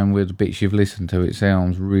you're saying with the bits you've listened to, it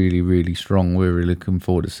sounds really, really strong. We're really looking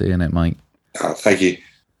forward to seeing it, mate. Oh, thank you.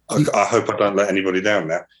 I hope I don't let anybody down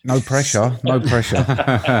now. No pressure.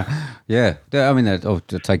 Yeah, I mean, I'll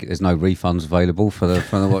take it. There's no refunds available for the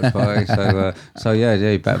watch party, so yeah,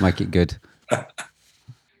 you better make it good.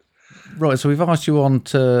 Right, so we've asked you on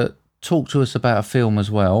to talk to us about a film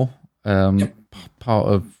as well. Part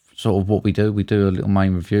of sort of what we do a little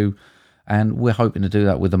main review, and we're hoping to do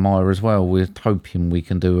that with Amaya as well. We're hoping we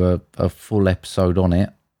can do a full episode on it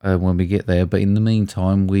when we get there. But in the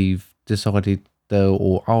meantime, we've decided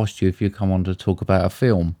or asked you if you come on to talk about a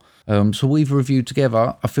film. So we've reviewed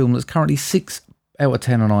together a film that's currently 6 out of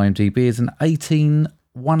 10 on IMDb. It's an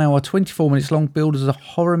 1 hour, 24 minutes long, billed as a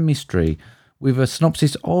horror mystery with a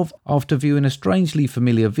synopsis of, after viewing a strangely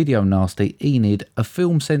familiar video nasty, Enid, a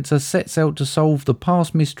film censor sets out to solve the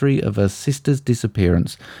past mystery of her sister's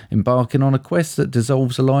disappearance, embarking on a quest that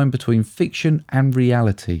dissolves the line between fiction and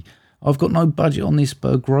reality. I've got no budget on this,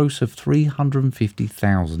 but a gross of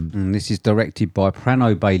 $350,000. This is directed by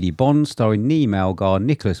Prano Bailey Bond, starring Nee Malgar,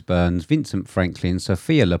 Nicholas Burns, Vincent Franklin,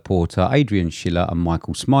 Sophia Laporta, Adrian Schiller and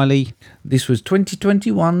Michael Smiley. This was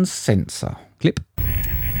 2021's Censor. Clip.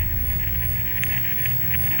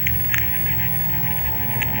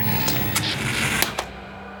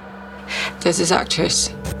 There's this actress.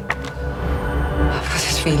 I've got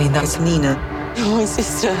this feeling that it's Nina. My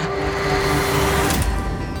sister.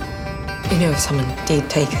 You know, if someone did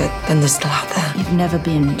take her, then they're still out there. You've never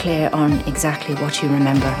been clear on exactly what you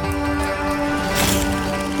remember.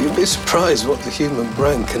 You'd be surprised what the human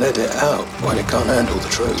brain can edit out when it can't handle the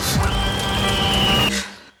truth.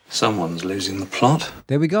 Someone's losing the plot.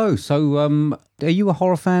 There we go. So, are you a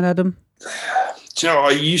horror fan, Adam? Do you know,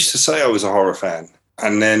 I used to say I was a horror fan.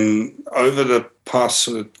 And then over the past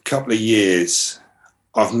sort of couple of years,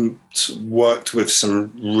 I've worked with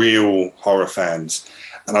some real horror fans.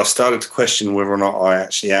 And I've started to question whether or not I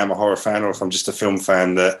actually am a horror fan or if I'm just a film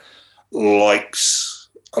fan that likes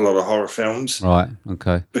a lot of horror films. Right,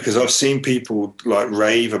 okay. Because I've seen people like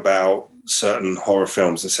rave about certain horror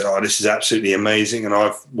films and say, oh, this is absolutely amazing. And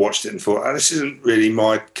I've watched it and thought, oh, this isn't really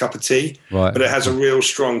my cup of tea. Right. But it has a real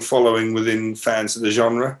strong following within fans of the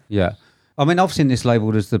genre. Yeah. I mean, I've seen this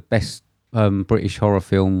labelled as the best British horror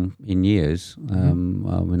film in years. I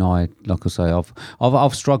mean, like I say,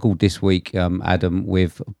 I've struggled this week, Adam,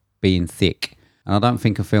 with being thick, and I don't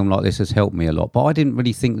think a film like this has helped me a lot. But I didn't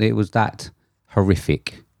really think that it was that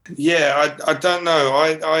horrific. Yeah, I don't know.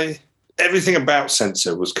 I everything about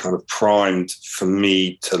Censor was kind of primed for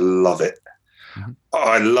me to love it. Mm-hmm.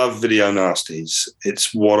 I love video nasties.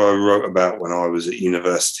 It's what I wrote about when I was at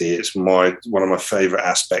university. It's one of my favourite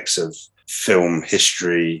aspects of film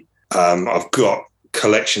history. I've got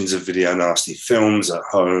collections of video nasty films at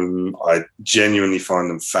home. I genuinely find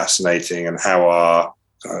them fascinating, and how our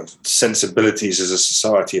sensibilities as a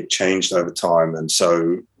society have changed over time. And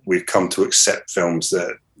so we've come to accept films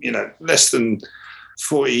that, you know, less than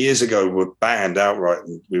 40 years ago were banned outright,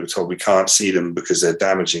 and we were told we can't see them because they're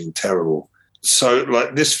damaging and terrible. So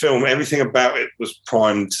like this film, everything about it was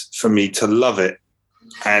primed for me to love it.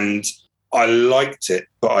 And I liked it,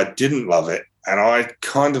 but I didn't love it. And I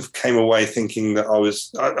kind of came away thinking that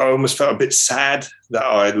I almost felt a bit sad that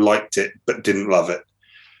I liked it, but didn't love it,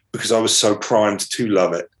 because I was so primed to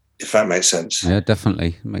love it, if that makes sense. Yeah, definitely.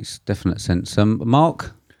 It makes definite sense.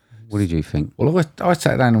 Mark, what did you think? Well, I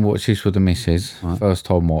sat down and watched this with the missus, right. First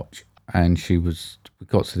time watch, and we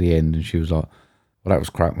got to the end and she was like, well, that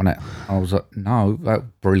was crap, wasn't it? I was like, no, that was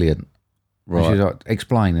brilliant. Right. And she was like,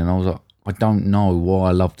 explain. And I was like, I don't know why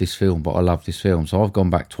I love this film, but I love this film. So I've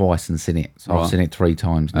gone back twice and seen it. So I've seen it 3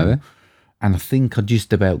 times now. And I think I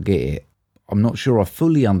just about get it. I'm not sure I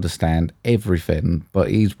fully understand everything,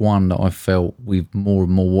 but he's one that I felt with more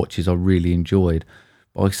and more watches I really enjoyed.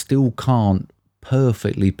 But I still can't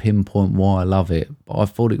perfectly pinpoint why I love it. But I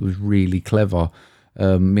thought it was really clever.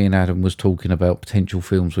 Me and Adam was talking about potential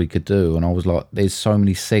films we could do, and I was like, there's so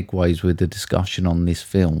many segues with the discussion on this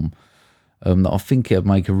film that I think it'd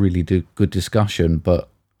make a really good discussion. But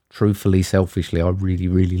truthfully, selfishly, I really,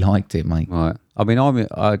 really liked it, mate. Right. I mean, I'm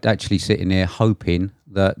actually sitting here hoping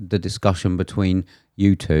that the discussion between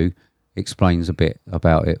you two explains a bit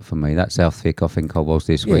about it for me. That's how thick I think I was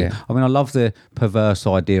this week. I mean, I love the perverse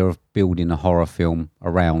idea of building a horror film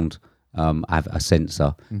around have a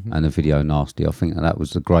censor and a video nasty. I think that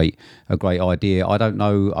was a great idea. I don't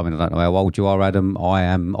know how old you are, Adam. I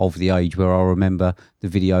am of the age where I remember the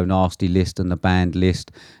video nasty list and the banned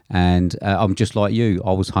list, and I'm just like you.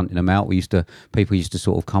 I was hunting them out. People used to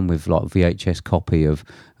sort of come with like VHS copy of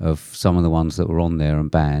some of the ones that were on there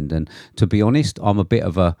and banned. And to be honest, I'm a bit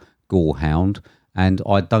of a gore hound, and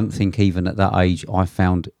I don't think even at that age I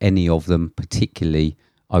found any of them particularly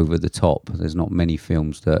over the top. There's not many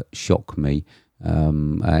films that shock me,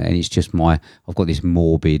 and it's just I've got this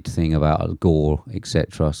morbid thing about gore,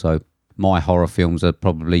 etc. So my horror films are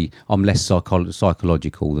probably, I'm less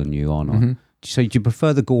psychological than you, aren't I? So do you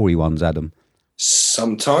prefer the gory ones, Adam?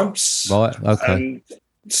 Sometimes, right? Okay. And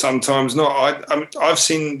sometimes not. I've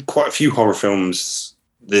seen quite a few horror films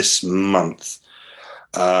this month.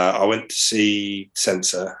 I went to see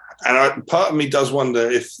Censor. And part of me does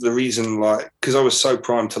wonder if the reason, because I was so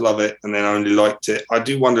primed to love it and then I only liked it, I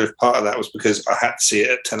do wonder if part of that was because I had to see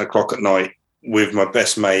it at 10 o'clock at night with my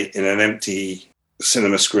best mate in an empty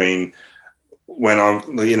cinema screen when I'd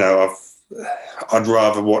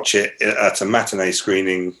rather watch it at a matinee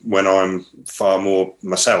screening when I'm far more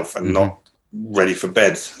myself and not ready for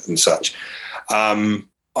bed and such.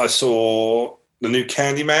 I saw the new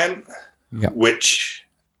Candyman, which...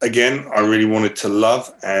 Again, I really wanted to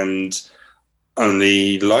love and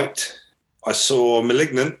only liked. I saw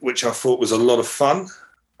Malignant, which I thought was a lot of fun.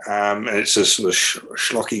 And it's a sort of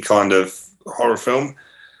schlocky kind of horror film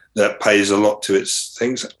that pays a lot to its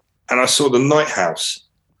things. And I saw The Night House,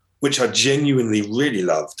 which I genuinely really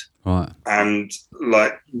loved. Right. And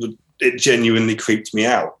it genuinely creeped me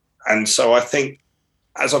out. And so I think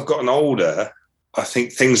as I've gotten older, I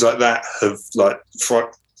think things like that have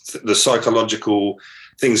the psychological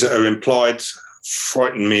things that are implied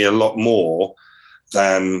frighten me a lot more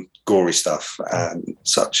than gory stuff and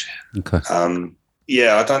such. Okay.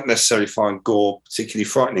 I don't necessarily find gore particularly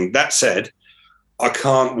frightening. That said, I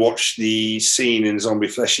can't watch the scene in Zombie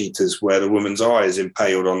Flesh Eaters where the woman's eye is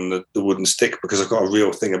impaled on the wooden stick because I've got a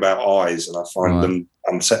real thing about eyes and I find them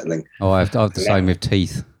unsettling. Oh, I have the same with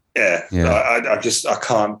teeth. Yeah. I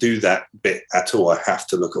can't do that bit at all. I have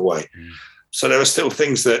to look away. So there are still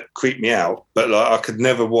things that creep me out, but I could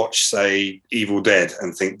never watch, say, Evil Dead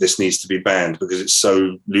and think this needs to be banned because it's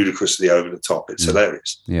so ludicrously over the top. It's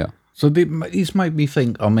hilarious. Yeah. So this made me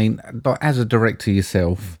think, as a director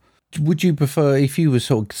yourself, would you prefer, if you were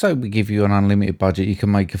say we give you an unlimited budget, you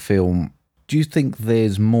can make a film, do you think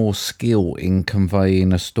there's more skill in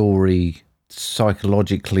conveying a story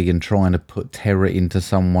psychologically and trying to put terror into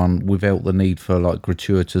someone without the need for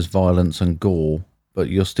gratuitous violence and gore, but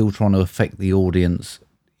you're still trying to affect the audience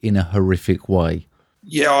in a horrific way?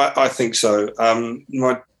 Yeah, I think so.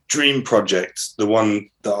 My dream project, the one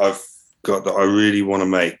that I've got that I really want to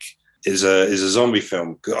make, is a zombie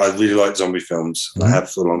film. I really like zombie films. I have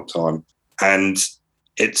for a long time. And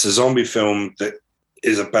it's a zombie film that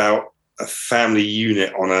is about a family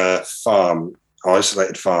unit on a farm,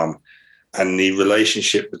 isolated farm, and the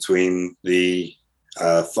relationship between the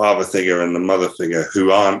father figure and the mother figure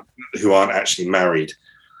who aren't actually married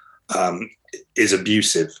is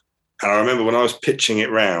abusive. And I remember when I was pitching it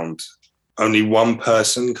round, only one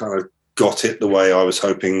person kind of got it the way I was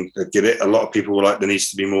hoping they'd get it. A lot of people were like, there needs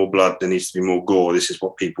to be more blood, there needs to be more gore, this is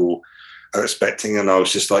what people are expecting. And I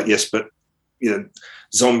was just like, yes, but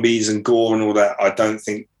zombies and gore and all that, I don't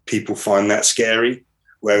think people find that scary,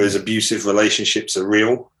 whereas abusive relationships are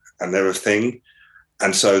real and they're a thing.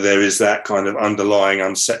 And so there is that kind of underlying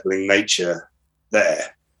unsettling nature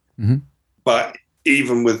there. But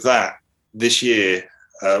even with that,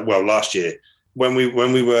 last year, when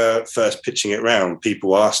we were first pitching it round,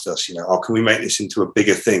 people asked us, can we make this into a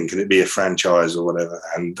bigger thing? Can it be a franchise or whatever?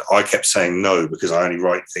 And I kept saying no, because I only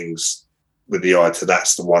write things with the eye to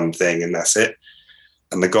that's the one thing and that's it.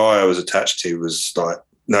 And the guy I was attached to was like,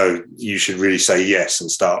 no, you should really say yes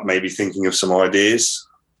and start maybe thinking of some ideas,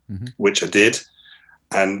 which I did.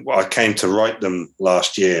 And I came to write them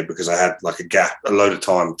last year because I had a load of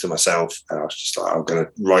time to myself. And I was just like, I'm going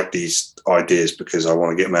to write these ideas because I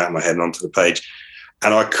want to get them out of my head and onto the page.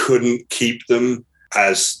 And I couldn't keep them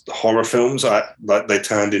as horror films. They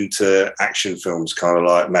turned into action films, kind of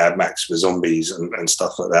like Mad Max with zombies and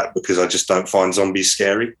stuff like that, because I just don't find zombies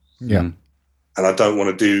scary. Yeah. And I don't want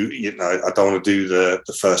to do,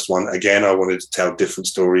 the first one again. I wanted to tell different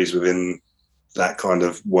stories within that kind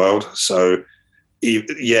of world. So,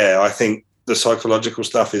 I think the psychological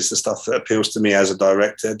stuff is the stuff that appeals to me as a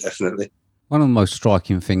director, definitely. One of the most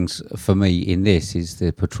striking things for me in this is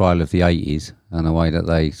the portrayal of the 80s and the way that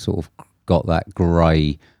they sort of got that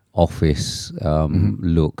grey office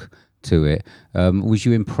look to it. Was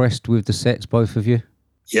you impressed with the sets, both of you?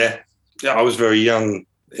 Yeah, Yeah, I was very young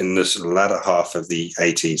in the sort of latter half of the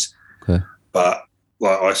 80s. Okay. But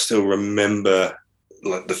like I still remember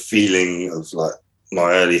like the feeling of like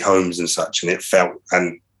my early homes and such, and it felt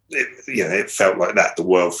like that. The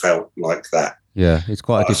world felt like that. Yeah, it's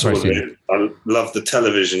quite depressing. I love the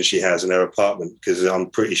television she has in her apartment because I'm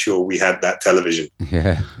pretty sure we had that television.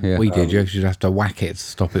 Yeah. We did. You should have to whack it to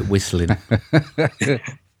stop it whistling.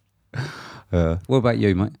 What about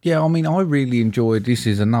you, mate? Yeah, I mean, I really enjoyed. This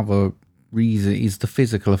is another reason is the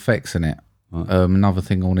physical effects in it. Right. Another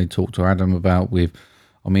thing I want to talk to Adam about with.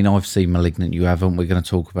 I mean, I've seen Malignant, you haven't. We're going to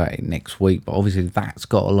talk about it next week. But obviously, that's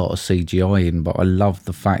got a lot of CGI in. But I love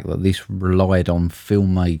the fact that this relied on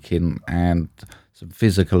filmmaking and some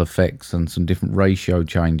physical effects and some different ratio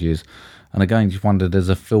changes. And again, just wondered as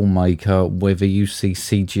a filmmaker whether you see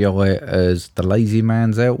CGI as the lazy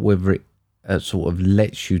man's out, whether it sort of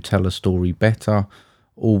lets you tell a story better,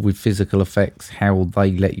 or with physical effects, how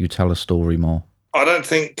they let you tell a story more. I don't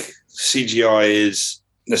think CGI is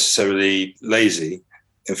necessarily lazy.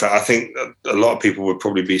 In fact, I think a lot of people would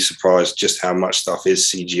probably be surprised just how much stuff is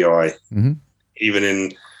CGI. Mm-hmm. Even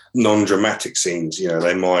in non-dramatic scenes,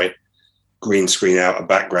 they might green screen out a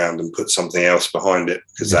background and put something else behind it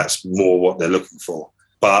because that's more what they're looking for.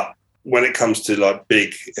 But when it comes to like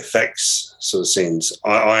big effects sort of scenes,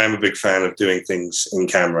 I am a big fan of doing things in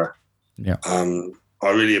camera. Yeah. I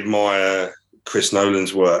really admire Chris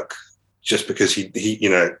Nolan's work just because he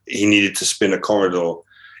needed to spin a corridor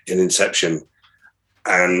in Inception.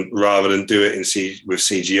 And rather than do it with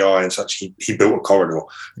CGI and such, he built a corridor.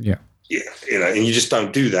 Yeah. Yeah, and you just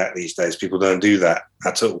don't do that these days. People don't do that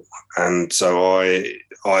at all. And so I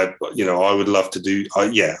would love to do.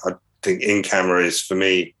 I think in camera is for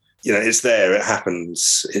me. It's there. It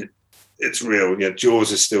happens. It's real.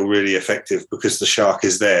 Jaws is still really effective because the shark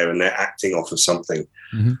is there and they're acting off of something.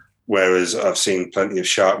 Mm-hmm. Whereas I've seen plenty of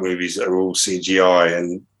shark movies that are all CGI,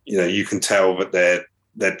 and you can tell that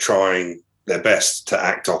they're trying their best to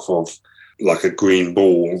act off of like a green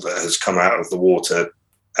ball that has come out of the water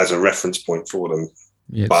as a reference point for them.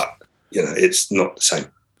 Yes. But it's not the same.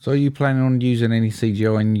 So are you planning on using any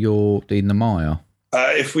CGI in the Maya?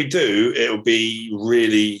 If we do, it'll be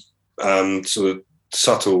really sort of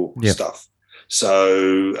subtle stuff.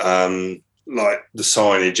 So like the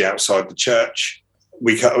signage outside the church,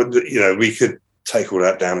 we could take all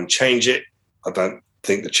that down and change it. I don't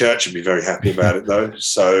think the church would be very happy about it though.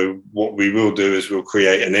 So what we will do is we'll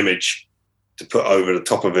create an image to put over the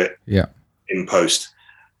top of it in post.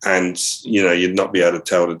 And, you'd not be able to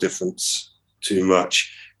tell the difference too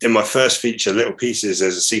much. In my first feature, Little Pieces,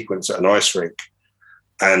 there's a sequence at an ice rink.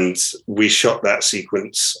 And we shot that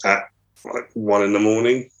sequence at like 1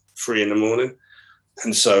 a.m, 3 a.m.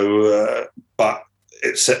 And so, but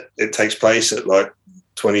it takes place at like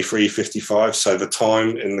 23:55. So the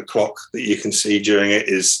time in the clock that you can see during it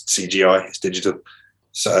is CGI, it's digital.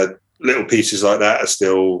 So little pieces like that are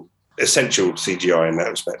still essential CGI in that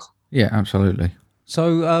respect. Yeah, absolutely.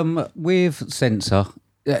 So with Censor,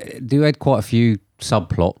 you had quite a few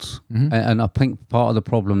subplots, and I think part of the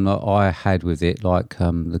problem that I had with it, like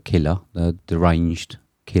the killer, the deranged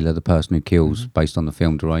killer, the person who kills based on the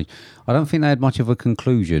film Deranged, I don't think they had much of a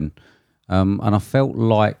conclusion, and I felt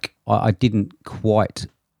like I didn't quite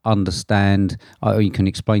understand. You can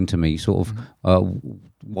explain to me sort of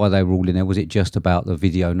why they were all in there. Was it just about the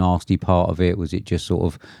video nasty part of it? Was it just sort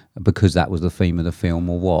of because that was the theme of the film,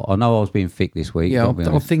 or what? I know I was being thick this week. Yeah,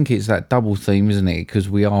 I think it's that double theme, isn't it? Because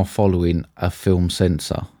we are following a film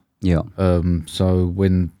censor. Yeah. So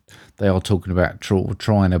when they are talking about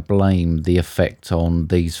trying to blame the effect on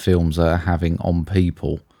these films that are having on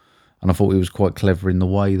people, and I thought it was quite clever in the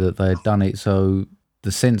way that they had done it. So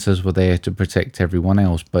the censors were there to protect everyone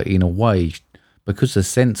else, but in a way, because the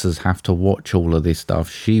censors have to watch all of this stuff,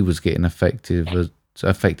 she was getting affected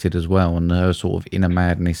as well, and her sort of inner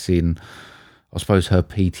madness in, I suppose, her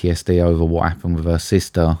PTSD over what happened with her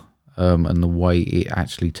sister, and the way it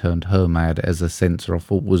actually turned her mad as a censor, I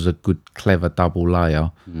thought was a good, clever double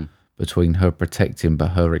layer between her protecting but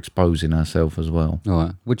her exposing herself as well. All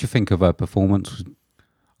right. What do you think of her performance?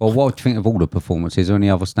 Or what do you think of all the performances? Is there any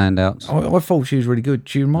other standouts? I thought she was really good.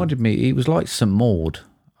 She reminded me, it was like St. Maud,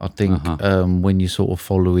 I think, when you're sort of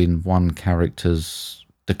following one character's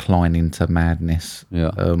decline into madness. Yeah.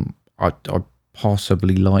 I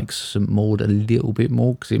possibly like St. Maud a little bit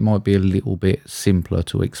more because it might be a little bit simpler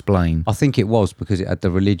to explain. I think it was because it had the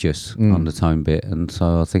religious undertone bit, and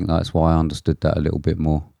so I think that's why I understood that a little bit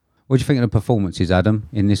more. What do you think of the performances, Adam,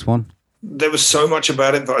 in this one? There was so much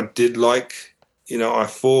about it that I did like. I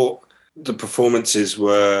thought the performances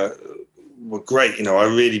were great. I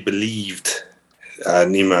really believed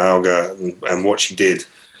Nima Alga and what she did.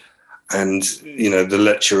 And, the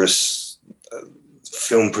lecherous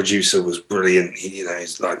film producer was brilliant.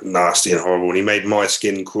 He's like nasty and horrible. And he made My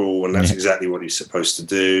Skin cruel, and that's exactly what he's supposed to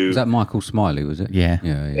do. Was that Michael Smiley, was it? Yeah.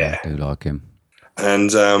 Yeah. I do like him.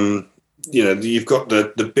 And, you've got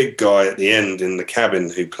the big guy at the end in the cabin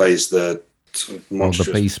who plays the sort of monstrous...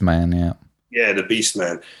 the Beast Man, yeah. Yeah, the Beast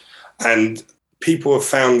Man. And people have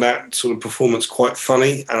found that sort of performance quite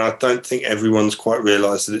funny, and I don't think everyone's quite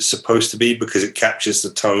realised that it's supposed to be, because it captures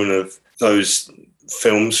the tone of those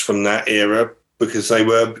films from that era, because they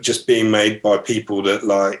were just being made by people that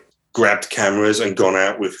like grabbed cameras and gone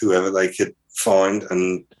out with whoever they could find.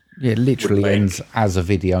 And it literally ends as a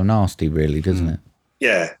video nasty, really, doesn't it?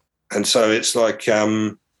 Yeah. And so it's like,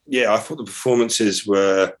 I thought the performances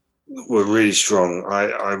were really strong.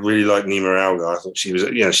 I really like Nima Alga. I thought she was,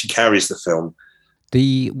 she carries the film.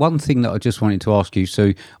 The one thing that I just wanted to ask you,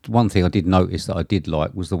 so one thing I did notice that I did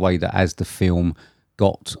like was the way that as the film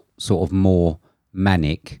got sort of more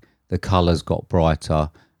manic, the colours got brighter.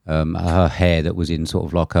 Her hair that was in sort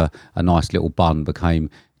of like a nice little bun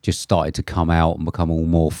just started to come out and become all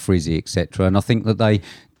more frizzy, etc. And I think that they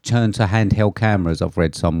turned to handheld cameras, I've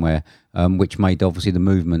read somewhere, which made obviously the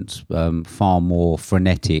movements far more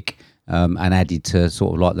frenetic and added to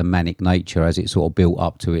sort of like the manic nature as it sort of built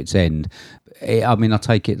up to its end. I mean, I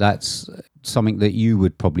take it that's something that you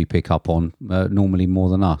would probably pick up on normally more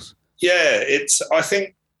than us. Yeah, I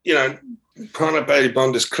think, Prana Bailey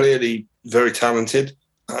Bond is clearly very talented.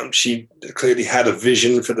 She clearly had a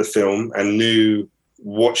vision for the film and knew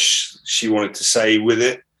what she wanted to say with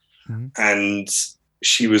it. Mm-hmm. And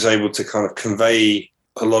she was able to kind of convey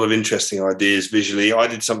a lot of interesting ideas visually. I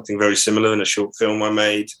did something very similar in a short film I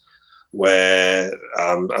made where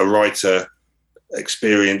a writer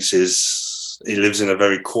he lives in a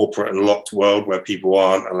very corporate and locked world where people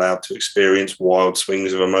aren't allowed to experience wild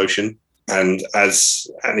swings of emotion. And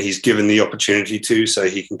he's given the opportunity to, so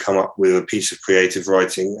he can come up with a piece of creative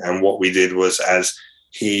writing. And what we did was, as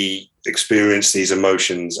he experienced these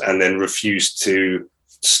emotions and then refused to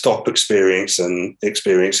stop experiencing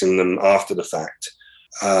them after the fact,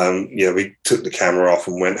 we took the camera off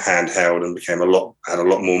and went handheld and had a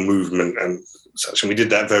lot more movement and such. And we did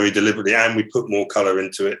that very deliberately, and we put more color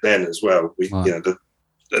into it then as well. At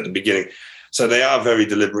the beginning. So they are very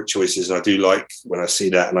deliberate choices, and I do like when I see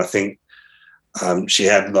that. And I think she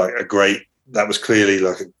had like that was clearly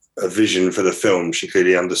like a vision for the film. She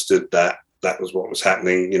clearly understood that was what was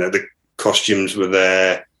happening. The costumes were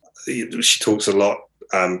there. She talks a lot.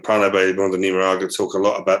 Prana Bailey Bond and Nima Alga talk a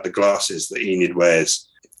lot about the glasses that Enid wears,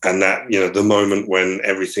 and that the moment when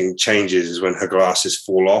everything changes is when her glasses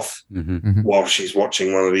fall off while she's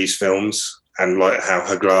watching one of these films, and like how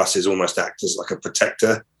her glasses almost act as like a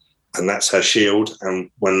protector, and that's her shield. And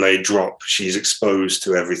when they drop, she's exposed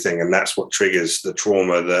to everything, and that's what triggers the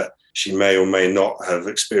trauma that she may or may not have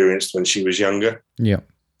experienced when she was younger. Yeah,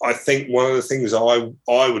 I think one of the things I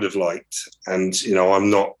would have liked, and I'm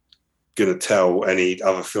not going to tell any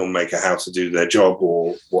other filmmaker how to do their job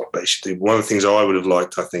or what they should do. One of the things I would have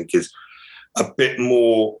liked, I think, is a bit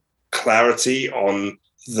more clarity on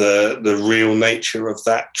the real nature of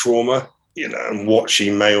that trauma, and what she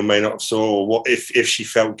may or may not have saw, or what if she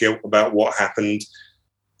felt guilt about what happened,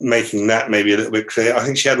 making that maybe a little bit clear. I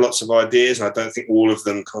think she had lots of ideas, and I don't think all of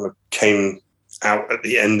them kind of came out at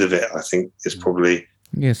the end of it. I think is probably...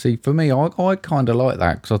 Yeah, see, for me, I kind of like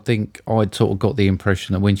that, because I think I'd sort of got the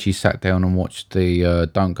impression that when she sat down and watched the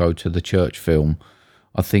Don't Go to the Church film,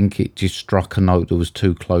 I think it just struck a note that was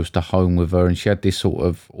too close to home with her, and she had this sort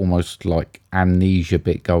of almost like amnesia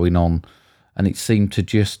bit going on, and it seemed to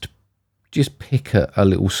just pick at a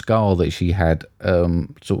little scar that she had,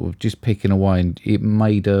 sort of just picking away, and it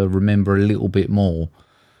made her remember a little bit more.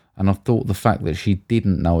 And I thought the fact that she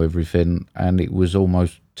didn't know everything, and it was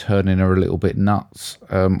almost turning her a little bit nuts.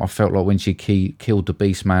 I felt like when she killed the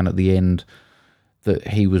Beast Man at the end, that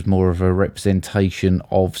he was more of a representation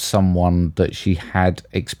of someone that she had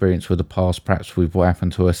experienced with the past, perhaps with what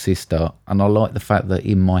happened to her sister. And I like the fact that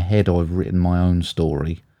in my head I've written my own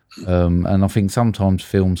story. And I think sometimes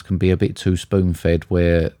films can be a bit too spoon-fed,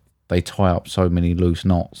 where they tie up so many loose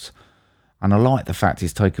knots. And I like the fact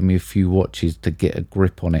it's taken me a few watches to get a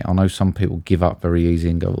grip on it. I know some people give up very easy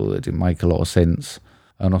and go, well, it didn't make a lot of sense.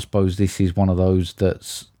 And I suppose this is one of those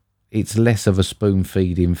it's less of a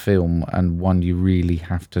spoon-feeding film, and one you really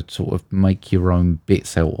have to sort of make your own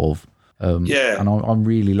bits out of. Yeah. And I'm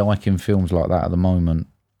really liking films like that at the moment.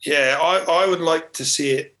 Yeah, I would like to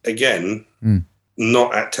see it again,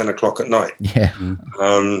 not at 10 o'clock at night. Yeah.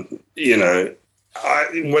 When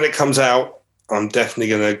it comes out, I'm definitely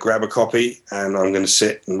going to grab a copy and I'm going to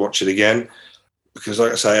sit and watch it again, because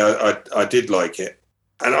like I say, I did like it.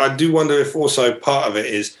 And I do wonder if also part of it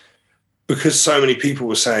is because so many people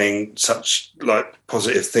were saying such like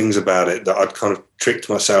positive things about it that I'd kind of tricked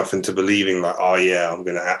myself into believing like, oh yeah, I'm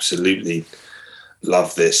going to absolutely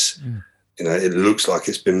love this. You know, it looks like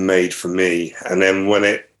it's been made for me. And then when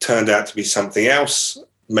it turned out to be something else,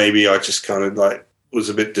 maybe I just kind of like was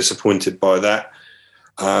a bit disappointed by that.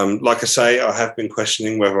 Like I say, I have been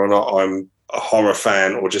questioning whether or not I'm a horror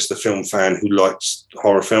fan or just a film fan who likes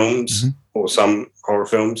horror films or some horror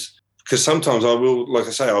films. Because sometimes I will, like I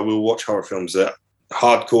say, I will watch horror films that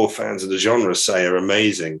hardcore fans of the genre say are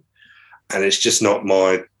amazing. And it's just not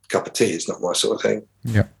my cup of tea. It's not my sort of thing.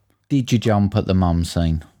 Yeah. Did you jump at the mum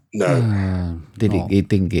scene? No. It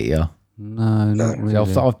didn't get you? No, not really.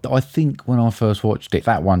 I think when I first watched it,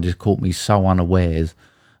 that one just caught me so unawares.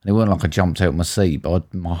 And it wasn't like I jumped out of my seat,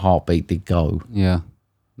 but my heartbeat did go. Yeah.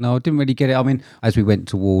 No, I didn't really get it. I mean, as we went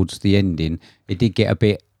towards the ending, it did get a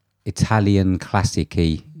bit Italian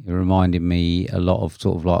classic-y. It reminded me a lot of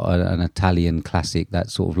sort of like an Italian classic, that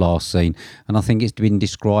sort of last scene. And I think it's been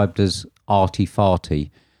described as arty-farty.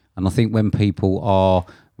 And I think when people are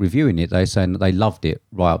reviewing it, they're saying that they loved it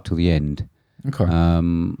right up to the end. Okay.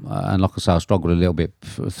 And like I say, I struggled a little bit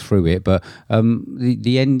through it. But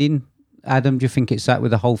the ending, Adam, do you think it sat with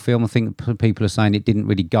the whole film? I think people are saying it didn't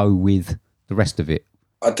really go with the rest of it.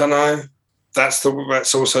 I don't know. That's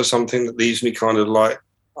also something that leaves me kind of like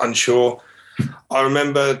unsure. I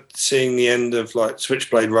remember seeing the end of like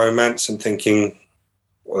Switchblade Romance and thinking,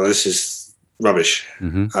 well, this is rubbish.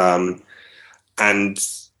 And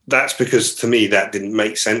that's because to me that didn't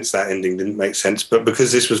make sense. That ending didn't make sense. But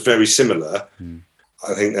because this was very similar,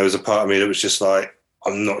 I think there was a part of me that was just like,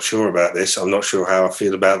 I'm not sure about this. I'm not sure how I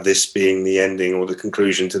feel about this being the ending or the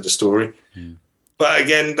conclusion to the story. But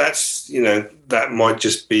again, that's, you know, that might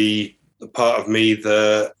just be the part of me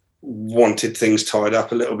that wanted things tied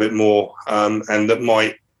up a little bit more, and that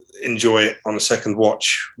might enjoy it on a second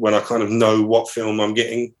watch when I kind of know what film I'm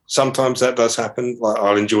getting. Sometimes that does happen. Like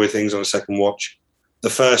I'll enjoy things on a second watch.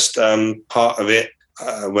 The first part of it,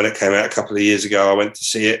 when it came out a couple of years ago, I went to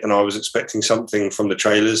see it and I was expecting something from the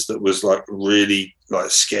trailers that was like really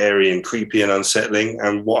like scary and creepy and unsettling.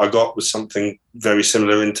 And what I got was something very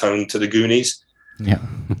similar in tone to The Goonies. Yeah.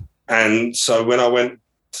 And so when I went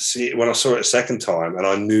to see it, when I saw it a second time and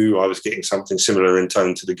I knew I was getting something similar in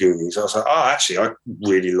tone to The Goonies, I was like, oh, actually, I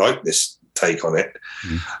really like this take on it.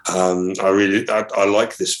 I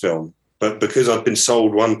like this film. But because I've been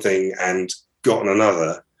sold one thing and gotten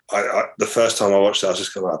another, the first time I watched it, I was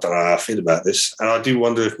just going, I don't know how I feel about this. And I do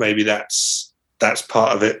wonder if maybe that's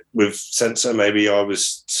part of it with Censor. Maybe I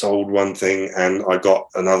was sold one thing and I got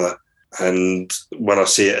another. And when I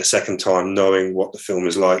see it a second time, knowing what the film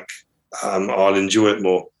is like, I'll enjoy it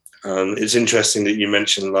more. It's interesting that you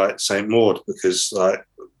mentioned like Saint Maud, because like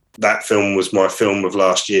that film was my film of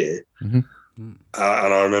last year. And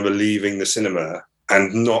I remember leaving the cinema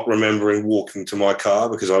and not remembering walking to my car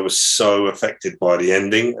because I was so affected by the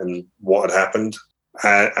ending and what had happened.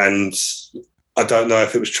 And I don't know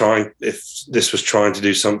if this was trying to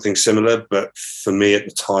do something similar, but for me at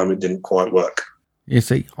the time, it didn't quite work. You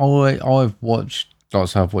see, I've watched, like I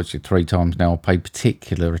say, I've watched it 3 times now. I paid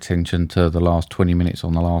particular attention to the last 20 minutes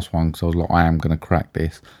on the last one because I was like, I am going to crack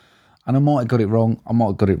this. And I might have got it wrong. I might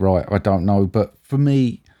have got it right. I don't know. But for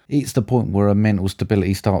me, it's the point where a mental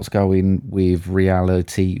stability starts going with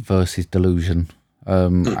reality versus delusion.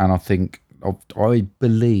 And I think, I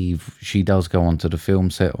believe she does go onto the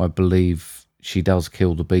film set. I believe she does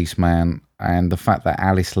kill the Beast Man. And the fact that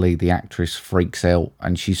Alice Lee, the actress, freaks out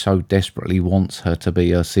and she so desperately wants her to be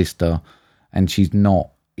her sister and she's not,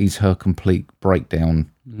 is her complete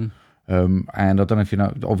breakdown. And I don't know if you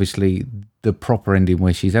know, obviously the proper ending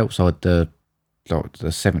where she's outside the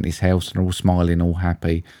 70s house and all smiling, all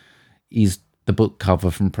happy, is the book cover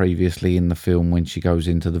from previously in the film when she goes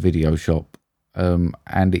into the video shop. And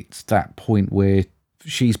it's that point where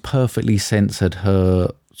she's perfectly censored her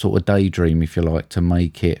sort of daydream, if you like, to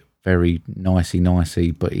make it very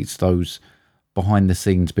nicey, but it's those behind the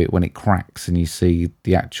scenes bit when it cracks and you see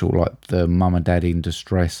the actual, like the mum and dad in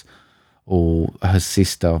distress or her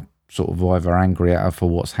sister sort of either angry at her for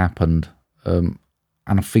what's happened. And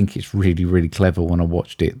I think it's really, really clever when I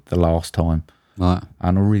watched it the last time. Right.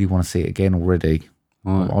 And I really want to see it again already.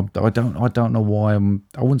 Right. I don't know why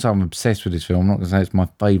I wouldn't say I'm obsessed with this film. I'm not going to say it's my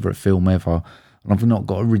favourite film ever. And I've not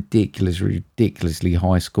got a ridiculously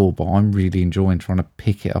high score, but I'm really enjoying trying to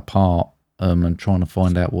pick it apart and trying to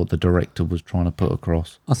find out what the director was trying to put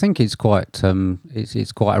across. I think it's quite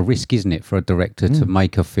it's quite a risk, isn't it, for a director to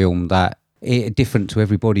make a film that different to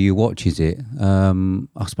everybody who watches it.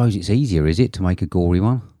 I suppose it's easier, is it, to make a gory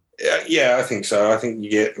one? Yeah, I think so. I think you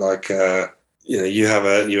get like you have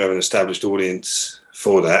an established audience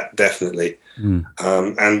for that, definitely. And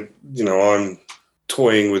I'm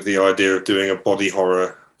toying with the idea of doing a body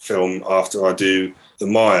horror film after I do The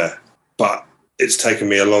Mire, but it's taken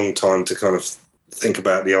me a long time to kind of think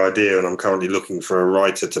about the idea, and I'm currently looking for a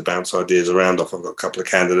writer to bounce ideas around off. I've got a couple of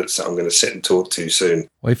candidates that I'm going to sit and talk to soon.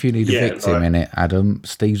 Well, if you need a victim in it, Adam,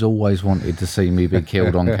 Steve's always wanted to see me be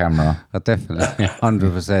killed on camera. Definitely,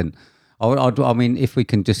 100%. I mean, if we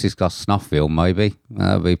can just discuss snuff film, maybe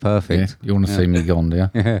that'd be perfect. Yeah, you want to see me gone, do you?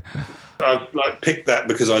 Yeah. I've picked that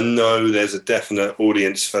because I know there's a definite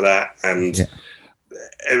audience for that, and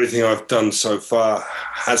everything I've done so far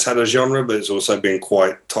has had a genre, but it's also been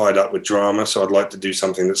quite tied up with drama. So I'd like to do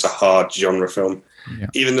something that's a hard genre film. Yeah.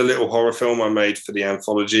 Even the little horror film I made for the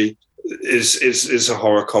anthology is a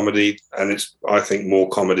horror comedy, and it's, I think, more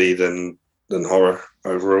comedy than horror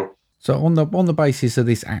overall. So on the basis of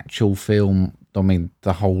this actual film, I mean,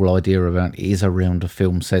 the whole idea about it is around a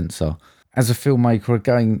film censor. As a filmmaker,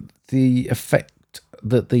 again, the effect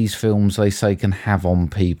that these films, they say, can have on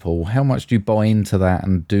people, how much do you buy into that,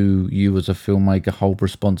 and do you as a filmmaker hold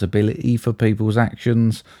responsibility for people's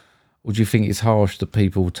actions? Or do you think it's harsh that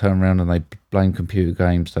people turn around and they blame computer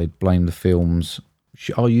games, they blame the films?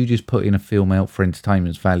 Are you just putting a film out for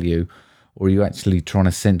entertainment's value, or are you actually trying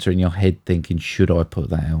to censor in your head thinking, should I put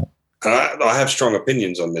that out? And I have strong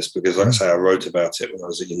opinions on this because, like I say, I wrote about it when I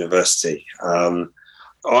was at university.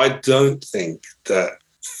 I don't think that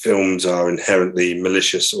films are inherently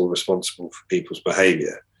malicious or responsible for people's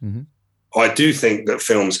behaviour. Mm-hmm. I do think that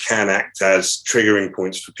films can act as triggering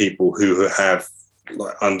points for people who have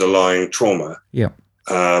like underlying trauma. Yeah,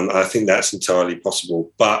 I think that's entirely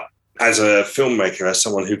possible. But as a filmmaker, as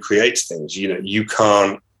someone who creates things, you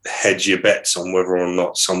can't hedge your bets on whether or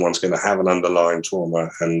not someone's going to have an underlying trauma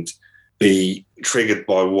and be triggered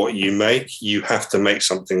by what you make. You have to make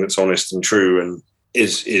something that's honest and true and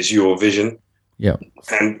is your vision. Yeah.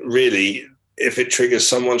 And really, if it triggers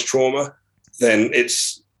someone's trauma, then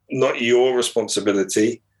it's not your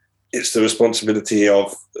responsibility. It's the responsibility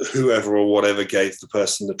of whoever or whatever gave the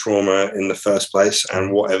person the trauma in the first place,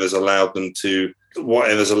 and whatever's allowed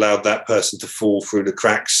that person to fall through the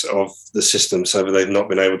cracks of the system so that they've not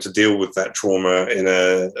been able to deal with that trauma in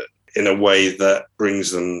a way that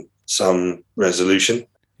brings them some resolution.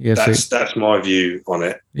 Yeah, that's my view on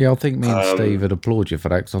it. Yeah, I think me and Steve would applaud you for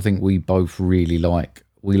that, because I think we both really like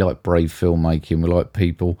brave filmmaking. We like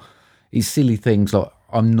people. It's silly things like,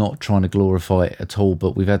 I'm not trying to glorify it at all,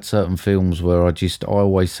 but we've had certain films where I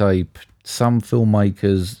always say some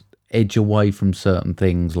filmmakers edge away from certain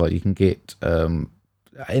things. Like, you can get an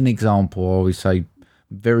example. I always say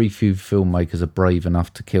very few filmmakers are brave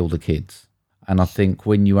enough to kill the kids. And I think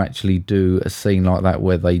when you actually do a scene like that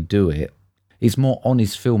where they do it, it's more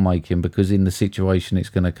honest filmmaking, because in the situation it's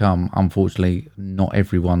going to come, unfortunately, not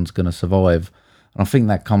everyone's going to survive. And I think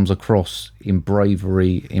that comes across in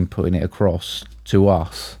bravery in putting it across to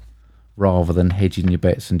us, rather than hedging your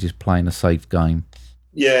bets and just playing a safe game.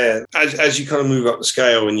 Yeah, as you kind of move up the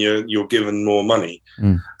scale and you're given more money,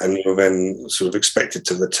 and you're then sort of expected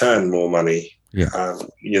to return more money. Yeah,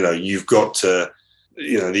 you've got to.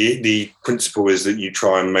 The principle is that you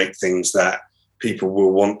try and make things that people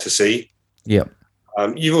will want to see. Yeah.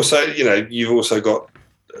 You've also got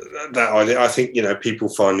that idea. I think, people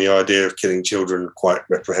find the idea of killing children quite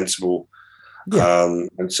reprehensible. Yeah.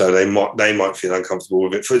 And so they might feel uncomfortable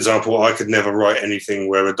with it. For example, I could never write anything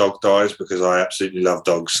where a dog dies because I absolutely love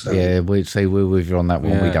dogs. We're with you on that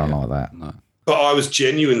one. We don't like that. No. But I was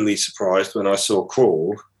genuinely surprised when I saw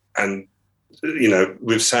Crawl, and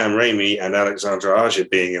with Sam Raimi and Alexandra Aja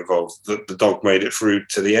being involved, the dog made it through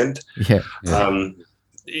to the end. Yeah.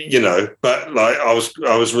 But like I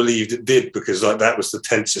was relieved it did, because like that was the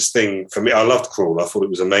tensest thing for me. I loved Crawl. I thought it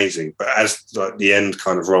was amazing. But as like the end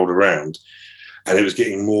kind of rolled around and it was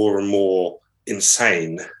getting more and more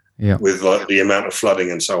insane with like the amount of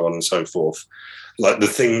flooding and so on and so forth, like the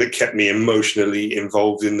thing that kept me emotionally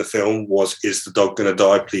involved in the film was, is the dog going to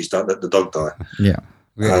die? Please don't let the dog die. Yeah.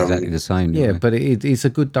 We're exactly the same. Yeah, but it's a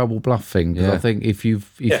good double bluff thing. I think if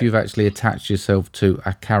you've actually attached yourself to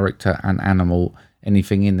a character, an animal,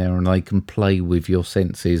 anything in there, and they can play with your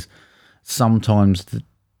senses, sometimes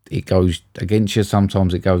it goes against you,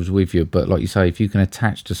 sometimes it goes with you. But like you say, if you can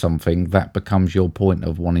attach to something, that becomes your point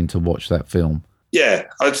of wanting to watch that film. Yeah,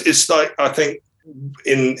 it's like, I think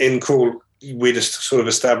in Crawl, we just sort of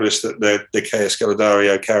established that the Kea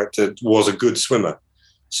Scaladario character was a good swimmer.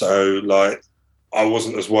 So like, I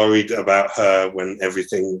wasn't as worried about her when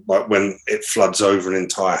when it floods over an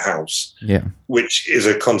entire house. Yeah. Which is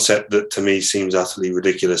a concept that to me seems utterly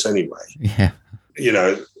ridiculous anyway. Yeah.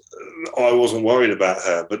 I wasn't worried about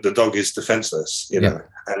her, but the dog is defenseless, you know.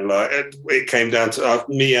 And like it came down to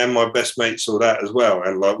me and my best mate saw that as well,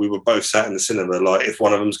 and like we were both sat in the cinema. Like, if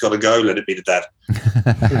one of them's got to go, let it be the dad.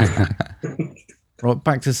 Right,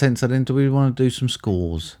 back to Sensor then. Do we want to do some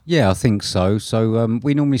scores? Yeah, I think so. So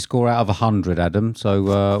we normally score out of 100, Adam. So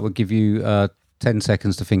we'll give you 10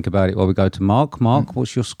 seconds to think about it while we go to Mark. Mark,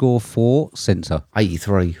 what's your score for Sensor?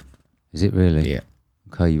 83. Is it really? Yeah.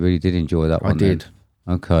 Okay, you really did enjoy that one. I did.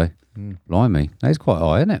 Then. Okay. Blimey. That is quite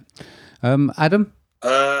high, isn't it? Adam?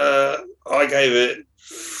 I gave it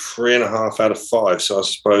 3.5 out of 5. So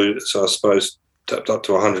I suppose tapped up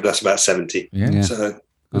to 100. That's about 70. Yeah. So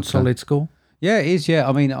good solid score. Yeah, it is. Yeah,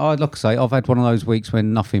 I mean, like I say, I've had one of those weeks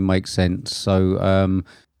when nothing makes sense. So,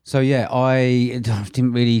 yeah, I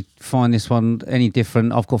didn't really find this one any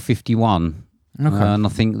different. I've got 51. Okay. And I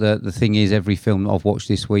think that the thing is, every film that I've watched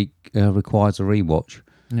this week requires a rewatch.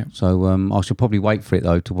 Yeah. So I should probably wait for it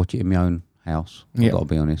though to watch it in my own house. I've got to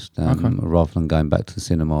be honest, rather than going back to the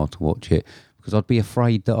cinema to watch it, because I'd be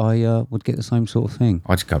afraid that I would get the same sort of thing.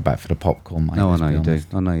 I'd just go back for the popcorn, mate. No, I know you do.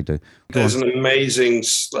 I know you do. There's an amazing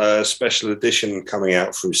special edition coming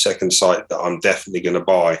out through Second Sight that I'm definitely going to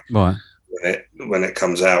buy when it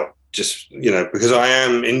comes out. Just, you know, because I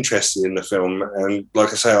am interested in the film, and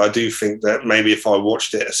like I say, I do think that maybe if I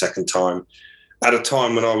watched it a second time, at a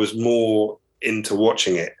time when I was more into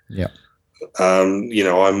watching it, you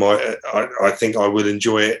know, I think I would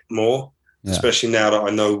enjoy it more. Yeah. Especially now that I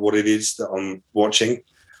know what it is that I'm watching.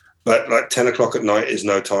 But like 10 o'clock at night is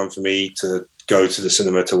no time for me to go to the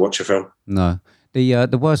cinema to watch a film. No.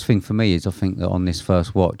 The worst thing for me is I think that on this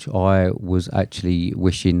first watch, I was actually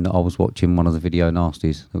wishing that I was watching one of the video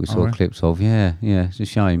nasties that we saw clips of. Yeah, it's a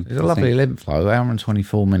shame. It's a lovely length, though, hour and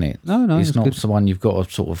 24 minutes. No, it's not the one you've got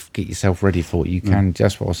to sort of get yourself ready for. You can,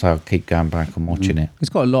 just what I say, I'll keep going back and watching it. It's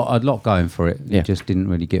got a lot going for it. It just didn't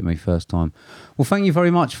really get me first time. Well, thank you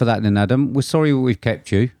very much for that then, Adam. We're sorry we've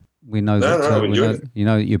kept you. We know that you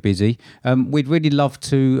know that you're busy. We'd really love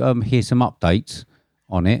to hear some updates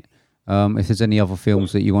on it. If there's any other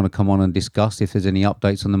films that you want to come on and discuss, if there's any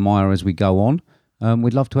updates on the Maya as we go on,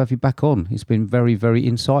 we'd love to have you back on. It's been very, very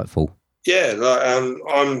insightful. Yeah,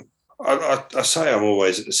 I say I'm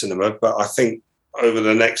always at the cinema, but I think over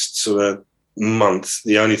the next sort of month,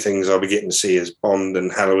 the only things I'll be getting to see is Bond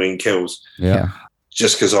and Halloween Kills. Yeah.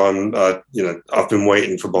 Just because I've been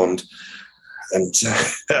waiting for Bond, and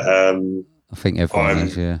I think everyone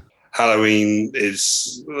is. Yeah. Halloween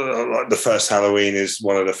is like the first Halloween is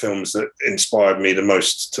one of the films that inspired me the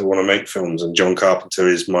most to want to make films, and John Carpenter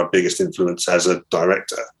is my biggest influence as a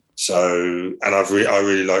director. So, and I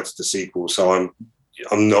really liked the sequel. So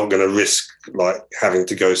I'm not going to risk like having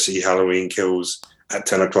to go see Halloween Kills at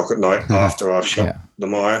 10 o'clock at night after I've shot The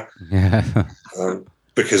Mire. Yeah.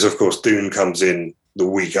 Because of course Dune comes in the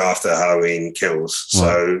week after Halloween Kills,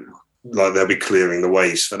 so like they'll be clearing the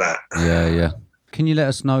ways for that. Yeah. Can you let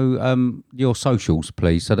us know your socials,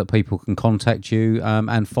 please, so that people can contact you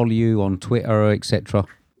and follow you on Twitter, etc.?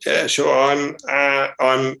 Yeah, sure.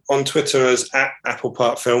 I'm on Twitter as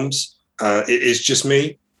 @ApplePartFilms. It is just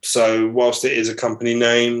me. So whilst it is a company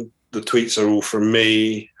name, the tweets are all from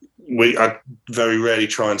me. I very rarely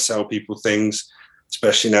try and sell people things,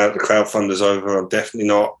 especially now that the crowdfunder's over. I'm definitely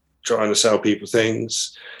not trying to sell people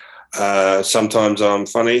things. Sometimes I'm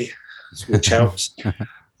funny, which helps.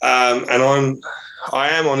 And I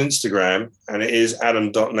am on Instagram, and it is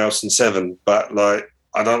adam.nelson7, but like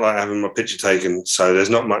I don't like having my picture taken, so there's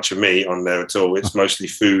not much of me on there at all. It's mostly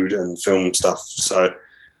food and film stuff. So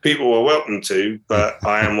people are welcome to, but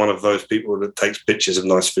I am one of those people that takes pictures of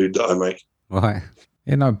nice food that I make. Right.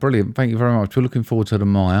 Yeah, no, brilliant. Thank you very much. We're looking forward to the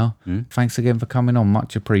Maya. Thanks again for coming on.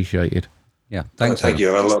 Much appreciated. Yeah, thanks. Thank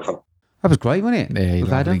you. I had a lot of fun. That was great, wasn't it? Yeah, he's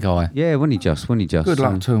a lovely guy. Yeah, wasn't he just? Good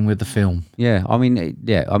luck to him with the film. Yeah, I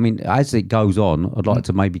mean, as it goes on, I'd like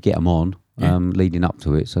to maybe get him on leading up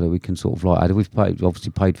to it, so that we can sort of like, we've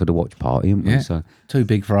obviously paid for the watch party, haven't we? So too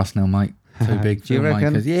big for us now, mate. Too big. Do you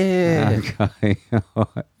reckon? Yeah. Okay.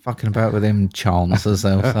 Fucking about with them chances.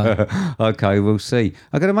 So. Okay, we'll see.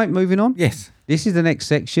 Okay, mate, moving on. Yes. This is the next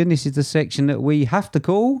section. This is the section that we have to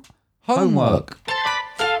call Homework.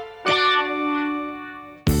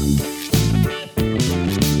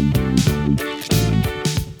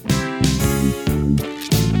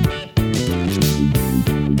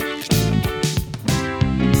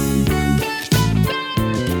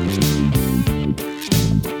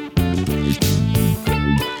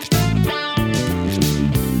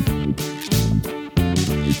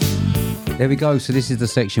 There we go. So this is the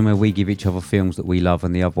section where we give each other films that we love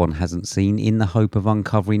and the other one hasn't seen in the hope of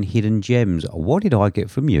uncovering hidden gems. What did I get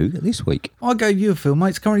from you this week? I gave you a film, mate.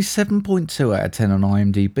 It's currently 7.2 out of 10 on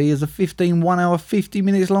IMDb as a 1 hour, 50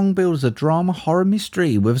 minutes long build as a drama horror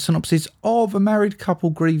mystery with a synopsis of a married couple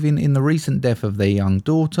grieving in the recent death of their young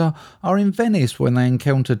daughter are in Venice when they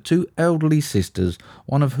encounter two elderly sisters,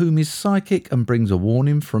 one of whom is psychic and brings a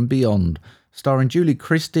warning from beyond. Starring Julie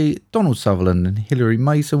Christie, Donald Sutherland and Hilary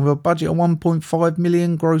Mason with a budget of 1.5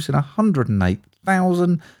 million, grossing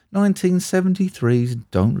 108,000. 1973's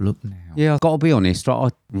Don't Look Now. Yeah, I've got to be honest, I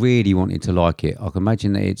really wanted to like it. I can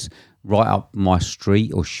imagine that it's right up my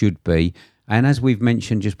street, or should be. And as we've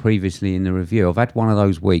mentioned just previously in the review, I've had one of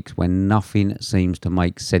those weeks when nothing seems to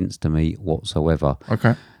make sense to me whatsoever.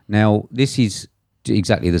 Okay. Now, this is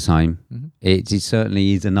exactly the same. Mm-hmm. It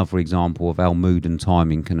certainly is another example of how mood and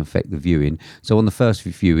timing can affect the viewing. So on the first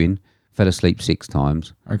viewing, fell asleep 6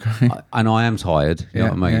 times. Okay. And I am tired, you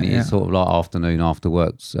know what I mean? It's sort of like afternoon after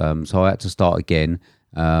work. So I had to start again.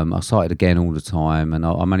 I started again all the time, and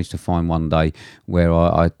I managed to find one day where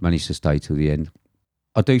I managed to stay till the end.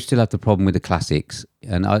 I do still have the problem with the classics.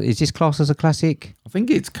 And is this classed as a classic? I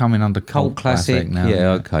think it's coming under cult classic now. Yeah,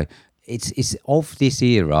 okay. It's of this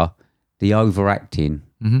era, the overacting.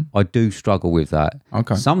 Mm-hmm. I do struggle with that.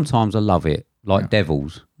 Okay. Sometimes I love it, like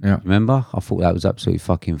Devils. Yeah. Remember? I thought that was absolutely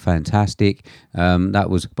fucking fantastic.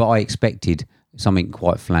 But I expected something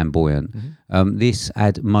quite flamboyant. Mm-hmm. This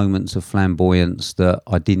had moments of flamboyance that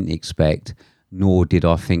I didn't expect, nor did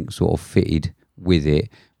I think sort of fitted with it.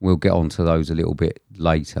 We'll get onto those a little bit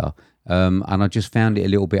later. And I just found it a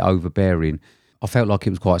little bit overbearing. I felt like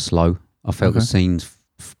it was quite slow. I felt the scenes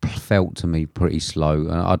felt to me pretty slow.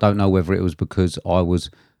 And I don't know whether it was because I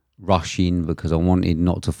was rushing because I wanted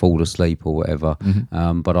not to fall asleep or whatever.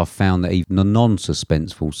 Mm-hmm. But I found that even the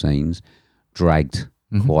non-suspenseful scenes dragged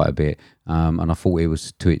quite a bit. And I thought it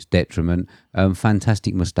was to its detriment.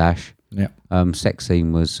 Fantastic moustache. Yeah. Sex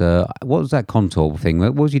scene was, what was that contour thing?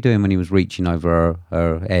 What was he doing when he was reaching over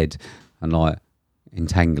her head and like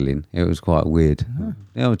entangling? It was quite weird.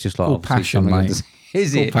 It was just like Full passion, mate.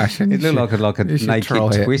 Is it? Passion. It looked like a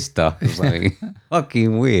naked twister or something.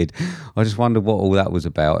 Fucking weird. I just wondered what all that was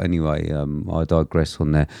about. Anyway, I digress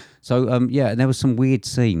on there. So, and there were some weird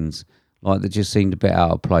scenes like that just seemed a bit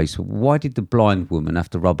out of place. Why did the blind woman have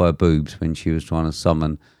to rub her boobs when she was trying to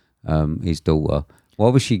summon his daughter? Why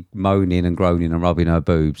was she moaning and groaning and rubbing her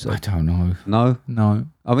boobs? I don't know. No?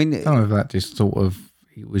 I mean, I don't know if that just sort of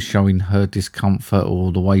it was showing her discomfort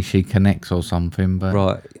or the way she connects or something. But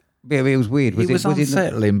right. Yeah, it was weird. It was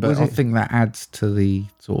unsettling, but I think that adds to the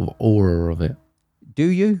sort of aura of it. Do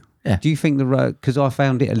you? Yeah. Do you think because I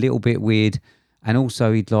found it a little bit weird, and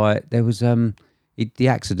also there was the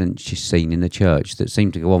accident scene in the church that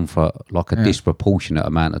seemed to go on for like a disproportionate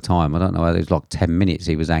amount of time. I don't know, it was like 10 minutes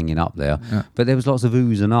he was hanging up there, but there was lots of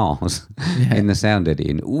oohs and ahs in the sound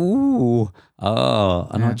editing. Ooh,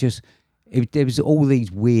 and I just. There was all these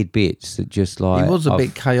weird bits that just like... It was a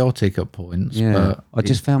bit chaotic at points. Yeah, but I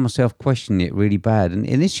just found myself questioning it really bad. And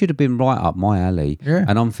this should have been right up my alley. Yeah.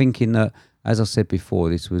 And I'm thinking that, as I said before,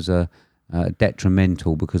 this was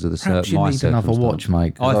detrimental because of the perhaps you need another watch,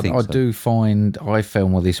 mate. I think I so. do find I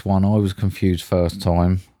found with this one, I was confused first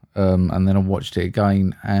time. And then I watched it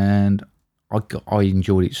again and I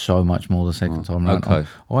enjoyed it so much more the second time around. Okay.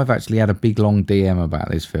 I've actually had a big long DM about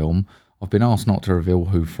this film. I've been asked not to reveal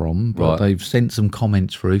who from, but they've sent some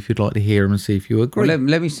comments through if you'd like to hear them and see if you agree. Well,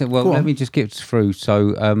 let me just get through.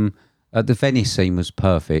 So the Venice scene was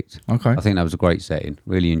perfect. Okay. I think that was a great setting.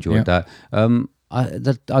 Really enjoyed that.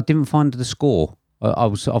 I didn't find the score.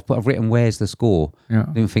 I've written where's the score. Yeah.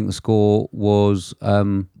 I didn't think the score was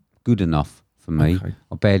good enough for me. Okay.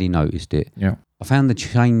 I barely noticed it. Yeah. I found the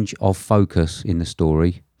change of focus in the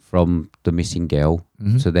story from the missing girl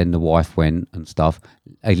to then the wife went and stuff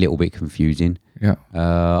a little bit confusing. Yeah.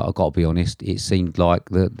 I got to be honest, it seemed like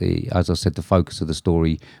as I said, the focus of the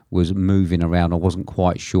story was moving around. I wasn't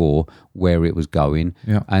quite sure where it was going.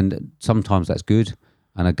 Yeah. And sometimes that's good,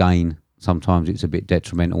 and again sometimes it's a bit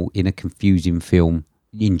detrimental in a confusing film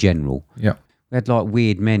in general. Yeah. We had like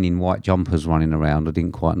weird men in white jumpers running around. I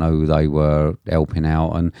didn't quite know who they were helping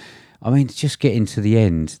out, and I mean, just getting to the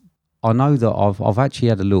end, I know that I've actually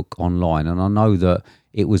had a look online, and I know that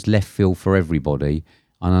it was left field for everybody,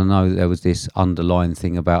 and I know that there was this underlying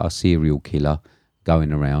thing about a serial killer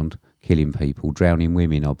going around killing people, drowning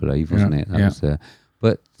women, I believe, wasn't it? That was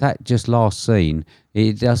but that just last scene,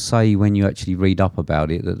 it does say when you actually read up about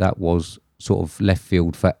it that was sort of left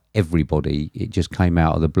field for everybody. It just came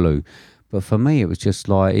out of the blue. But for me, it was just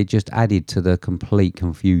like, it just added to the complete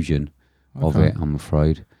confusion of it, I'm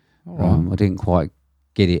afraid. I didn't quite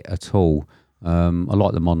get it at all. I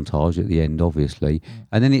like the montage at the end, obviously,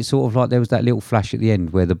 and then it's sort of like there was that little flash at the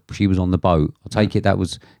end where she was on the boat. I take it that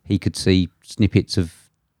was he could see snippets of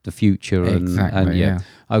the future, and yeah.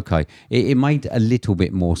 Okay, it made a little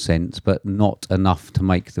bit more sense, but not enough to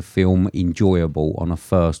make the film enjoyable on a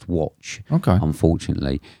first watch. Okay,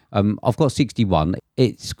 unfortunately, I've got 61.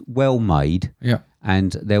 It's well made,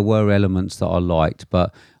 and there were elements that I liked,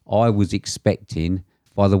 but I was expecting,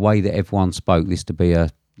 by the way that everyone spoke, this to be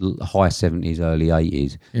a high 70s, early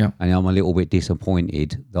 80s. Yeah. And I'm a little bit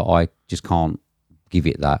disappointed that I just can't give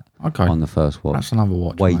it that on the first watch. That's another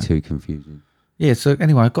watch. Way too confusing. Yeah, so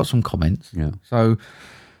anyway, I've got some comments. Yeah. So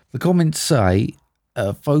the comments say,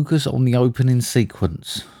 focus on the opening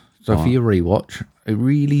sequence. So for your rewatch, it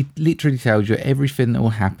really literally tells you everything that will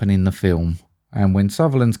happen in the film. And when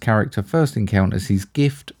Sutherland's character first encounters his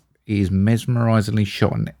gift, it is mesmerisingly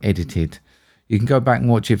shot and edited. You can go back and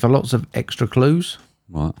watch it for lots of extra clues.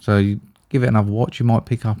 Right. So you give it another watch, you might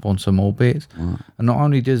pick up on some more bits. Right. And not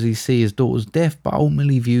only does he see his daughter's death, but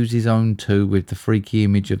ultimately views his own too, with the freaky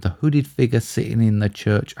image of the hooded figure sitting in the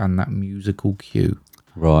church and that musical cue.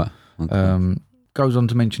 Right. Okay. Goes on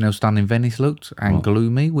to mention how stunning Venice looked and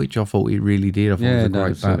gloomy, which I thought it really did. I thought it was a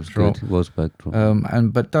great backdrop. It was a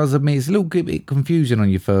backdrop. But does admit it's a little bit confusing on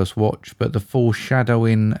your first watch, but the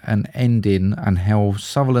foreshadowing and ending and how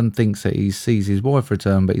Sutherland thinks that he sees his wife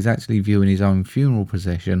return, but he's actually viewing his own funeral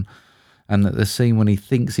procession, and that the scene when he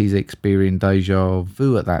thinks he's experiencing deja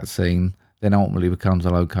vu at that scene then ultimately becomes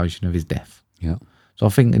the location of his death. Yeah. So I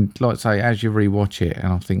think, like I say, as you rewatch it,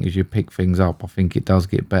 and I think as you pick things up, I think it does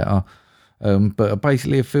get better. But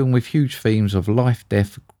basically a film with huge themes of life,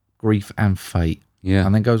 death, grief and fate. Yeah.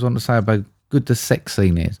 And then goes on to say about good the sex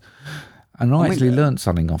scene is. And I actually learned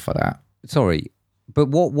something off of that. Sorry, but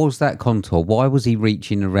what was that contour? Why was he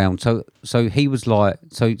reaching around? So he was like,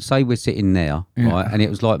 so say we're sitting there, right? And it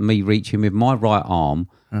was like me reaching with my right arm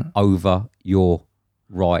over your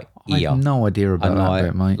right ear. I have no idea about that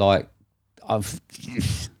bit, mate. Like, I've...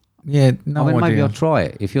 Yeah, no idea. Maybe I'll try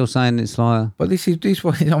it. If you're saying it's like, but this is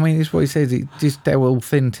what he says. It just how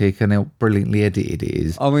authentic and how brilliantly edited it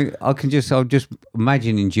is. I mean, I'm just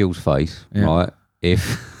imagining Jill's face, right?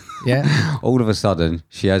 If all of a sudden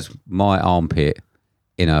she has my armpit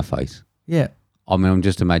in her face. Yeah. I mean, I'm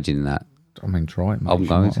just imagining that. I mean, try it, mate. I'm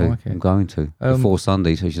going to. Before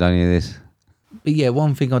Sunday, so she don't hear this. But yeah,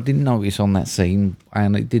 one thing I didn't notice on that scene,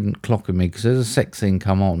 and it didn't clock with me, because there's a sex scene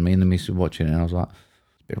come on, me and the missus watching it, and I was like,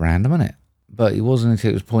 bit random, isn't it? But it wasn't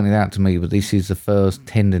until it was pointed out to me, but this is the first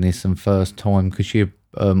tenderness and first time, because she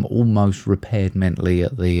almost repaired mentally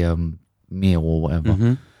at the meal or whatever.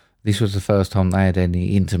 Mm-hmm. This was the first time they had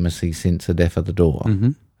any intimacy since the death of the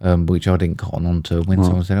daughter, which I didn't cotton on to. When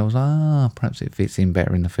someone said, I was like, perhaps it fits in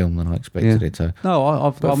better in the film than I expected it to. No,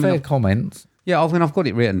 I've comments. Yeah, I mean, I've got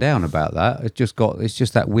it written down about that. It's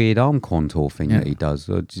just that weird arm contour thing that he does.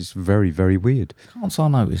 It's just very, very weird. Can't say I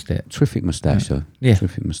noticed it. Terrific moustache, though. Yeah.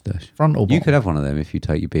 Terrific moustache. Front or bottom? You could have one of them if you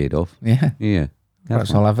take your beard off. Yeah. Yeah.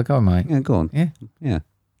 Perhaps I'll have a go, mate. Yeah, go on. Yeah. Yeah.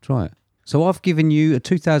 Try it. So I've given you a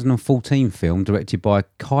 2014 film directed by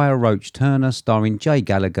Kaya Roach Turner, starring Jay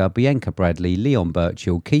Gallagher, Bianca Bradley, Leon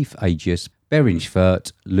Burchill, Keith Agius, Berin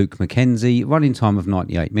Schwert, Luke McKenzie, running time of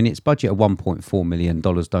 98 minutes, budget of $1.4 million,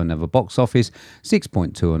 don't have a box office,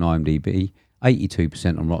 6.2 on IMDb,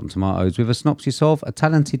 82% on Rotten Tomatoes, with a synopsis of a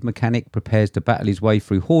talented mechanic prepares to battle his way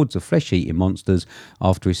through hordes of flesh-eating monsters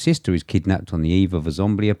after his sister is kidnapped on the eve of a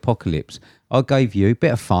zombie apocalypse. I gave you a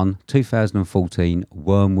bit of fun, 2014,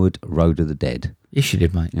 Wormwood, Road of the Dead. Yes, you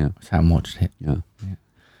did, mate. Yeah. That's how I watched it. Yeah.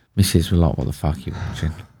 Mrs. was like, what the fuck are you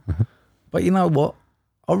watching? But you know what?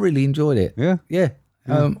 I really enjoyed it. Yeah. Yeah.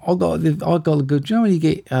 I got a good, you know when you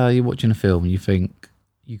get, you're watching a film and you think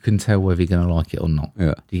you can tell whether you're going to like it or not.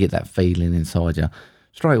 Yeah. You get that feeling inside you.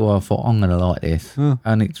 Straight away I thought, I'm going to like this.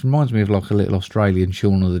 And it reminds me of like a little Australian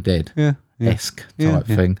Shaun of the Dead-esque type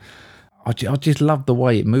thing. I just loved the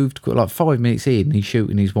way it moved. Like 5 minutes in, he's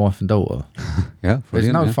shooting his wife and daughter. There's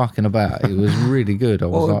no fucking about it. It was really good.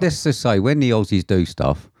 Let's just say, when the Aussies do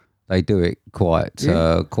stuff, they do it quite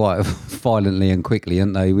violently and quickly,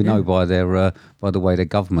 don't they? We know by the way the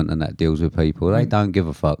government and that deals with people. They don't give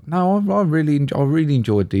a fuck. No, I really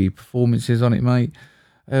enjoyed the performances on it, mate.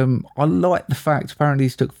 I like the fact apparently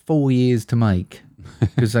it took 4 years to make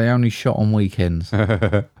because they only shot on weekends.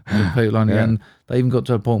 And they even got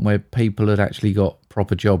to a point where people had actually got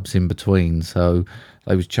proper jobs in between, so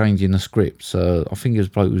they was changing the scripts. I think it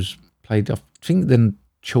was played. I think then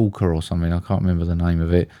Chalker or something. I can't remember the name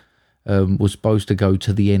of it. Was supposed to go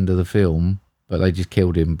to the end of the film, but they just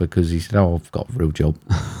killed him because he said, "Oh, I've got a real job."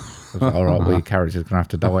 I was like, all right, well, your character's gonna have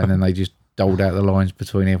to die, and then they just doled out the lines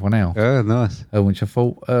between everyone else. Oh, nice. Which I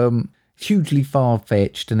thought hugely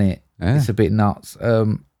far-fetched, isn't it? Yeah. It's a bit nuts.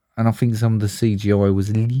 And I think some of the CGI was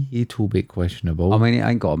a little bit questionable. I mean, it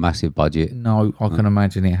ain't got a massive budget. No, I can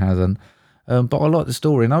imagine it hasn't. But I like the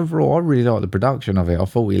story, and overall, I really like the production of it. I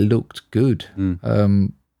thought it looked good,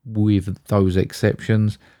 with those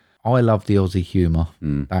exceptions. I love the Aussie humour,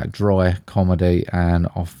 that dry comedy, and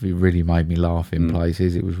it really made me laugh in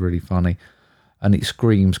places. It was really funny, and it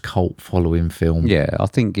screams cult following film. Yeah, I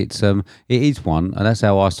think it is one, and that's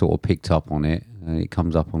how I sort of picked up on it. It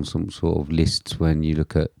comes up on some sort of lists when you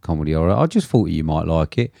look at comedy horror. I just thought you might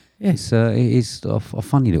like it. Yeah. It is a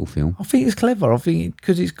funny little film. I think it's clever. I think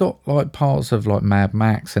because it's got like parts of like Mad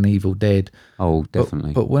Max and Evil Dead. Oh,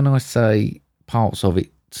 definitely. But when I say parts of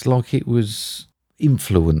it, it's like it was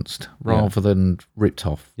influenced rather than ripped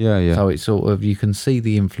off. Yeah, yeah. So it's sort of, you can see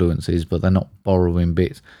the influences, but they're not borrowing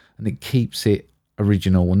bits, and it keeps it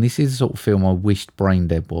original. And this is the sort of film I wished Brain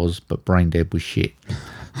Dead was, but Brain Dead was shit.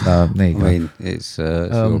 So there you go. I mean, it's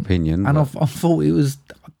your opinion. And I thought it was,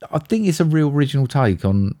 I think it's a real original take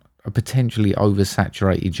on a potentially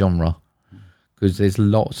oversaturated genre, because there's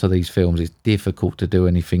lots of these films. It's difficult to do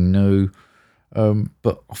anything new.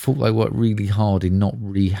 But I thought they worked really hard in not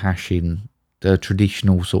rehashing the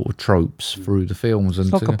traditional sort of tropes through the films.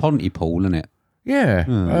 It's like a Pontypool, isn't it? Yeah.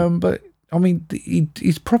 But I mean,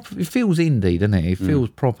 it feels indie, doesn't it? It feels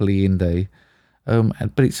properly indie.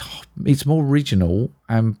 But it's more original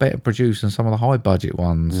and better produced than some of the high budget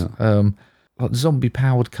ones. Yeah. Like Zombie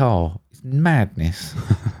Powered Car, it's madness.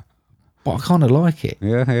 But I kind of like it.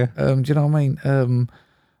 Yeah, yeah. Do you know what I mean?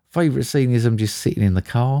 Favourite scene is them just sitting in the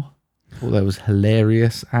car. Thought that was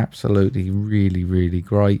hilarious. Absolutely, really, really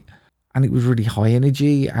great. And it was really high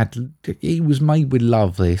energy. It was made with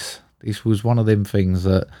love, this. This was one of them things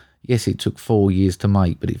that, yes, it took 4 years to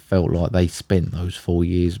make, but it felt like they spent those 4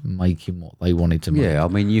 years making what they wanted to make. Yeah, I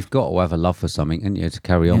mean, you've got to have a love for something, and you to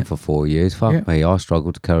carry on for 4 years. Fuck me, I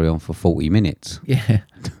struggled to carry on for 40 minutes. Yeah.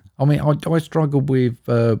 I mean, I struggled with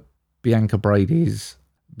Bianca Brady's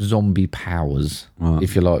zombie powers,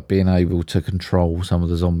 if you like, being able to control some of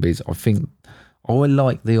the zombies. I think I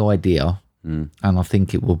like the idea, and I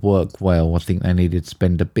think it would work well. I think they needed to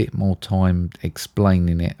spend a bit more time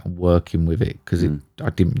explaining it and working with it, because I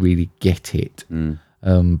didn't really get it.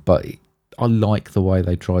 But I like the way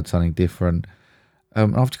they tried something different.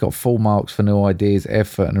 I've just got full marks for new ideas,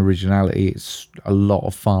 effort, and originality. It's a lot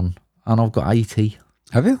of fun, and I've got 80.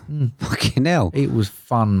 Have you? Fucking hell. It was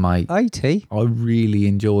fun, mate. 80? I really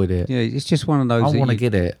enjoyed it. Yeah, it's just one of those. I want to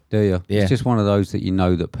get it. Do you? Yeah. It's just one of those that you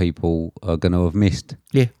know that people are going to have missed.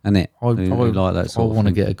 Yeah. Isn't it? I like that sort of I want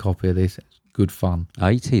to thing. get a copy of this. It's good fun.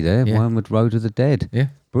 80 there, Yeah. one with Road of the Dead. Yeah.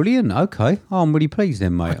 Brilliant. Okay. Oh, I'm really pleased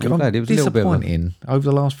then, mate. I'm glad. It was a little bit of a... disappointing. Over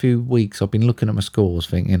the last few weeks, I've been looking at my scores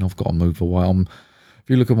thinking I've got to move away. If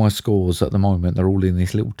you look at my scores at the moment, they're all in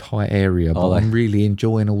this little tight area, but I'm really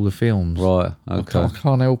enjoying all the films. Right, okay. I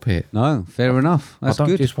can't help it. No, fair enough. That's I don't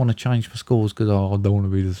good. just want to change my scores because I don't want to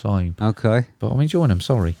be the same. Okay. But I'm enjoying them,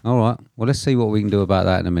 sorry. All right. Well, let's see what we can do about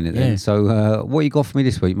that in a minute then. Yeah. So, what you got for me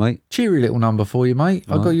this week, mate? Cheery little number for you, mate.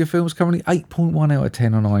 I've got your films currently 8.1 out of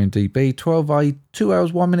 10 on IMDb. 12A, 2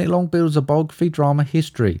 hours, 1 minute long, builds a biography drama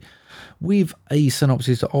history. With a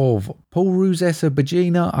synopsis of Paul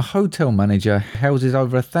Rusesabagina, a hotel manager, houses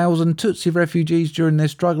over 1,000 Tutsi refugees during their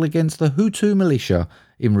struggle against the Hutu militia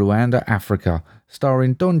in Rwanda, Africa.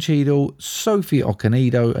 Starring Don Cheadle, Sophie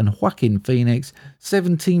Okonedo and Joaquin Phoenix.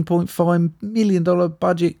 $17.5 million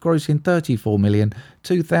budget, grossing $34 million.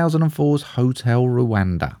 2004's Hotel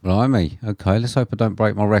Rwanda. Blimey. Okay, let's hope I don't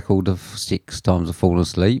break my record of 6 times I've fallen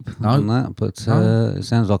asleep on that, but it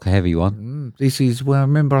sounds like a heavy one. This is where,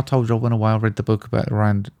 remember I told you I went away, I read the book about the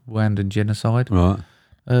Rwandan genocide. Right.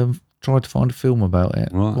 Tried to find a film about it.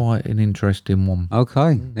 Right. Quite an interesting one.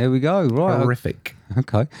 Okay, there we go. Right. Horrific.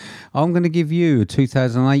 Okay. I'm going to give you a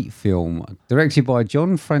 2008 film directed by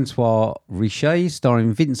Jean-Francois Richet,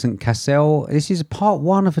 starring Vincent Cassel. This is part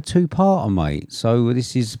one of a two-parter, mate. So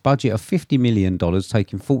this is budget of $50 million,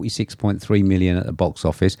 taking $46.3 million at the box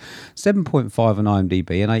office, 7.5 on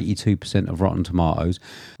IMDb and 82% of Rotten Tomatoes,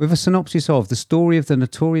 with a synopsis of the story of the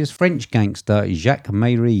notorious French gangster Jacques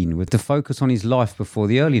Mayrin, with the focus on his life before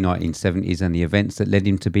the early 1970s and the events that led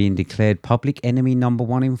him to being declared public enemy number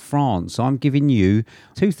one in France. So I'm giving you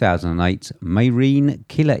 2008's Mayrin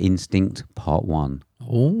Killer Instinct Part 1.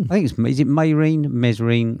 Oh. I think is it Mayrin?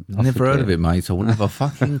 Mesrine? Never heard of it, mate. I wouldn't have a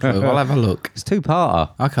fucking clue. I'll have a look. It's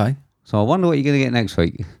two-parter. Okay. So I wonder what you're going to get next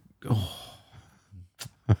week.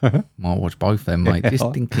 Might watch both then, mate.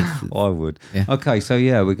 Just in case. I would. Yeah. Okay, so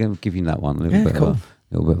yeah, we're going to give you that one. A little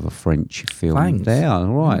bit of a French film. Thanks. There,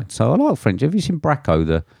 right. So I like French. Have you seen Bracco,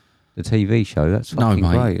 the the TV show. That's No, fucking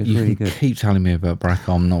mate. great. It's You really can good. keep telling me about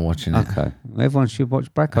Bracco. I'm not watching it. Okay, everyone should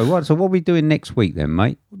watch Bracco. Right, so what are we doing next week then,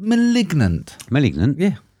 mate? Malignant. Malignant?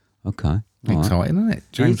 Yeah. Okay. All right. Exciting, isn't it?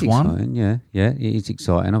 James It is Wan. exciting, yeah, it is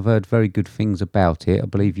exciting. I've heard very good things about it. I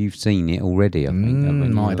believe you've seen it already. I think. haven't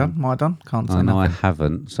you? Might done. Can't say No, I nothing.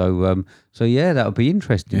 haven't. So yeah, that would be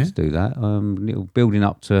interesting to do that. Little building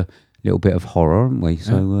up to a little bit of horror, aren't we?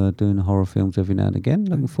 So doing horror films every now and again.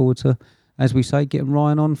 Looking forward to, as we say, getting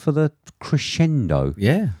Ryan on for the crescendo.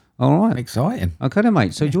 Yeah. All right. Exciting. Okay then,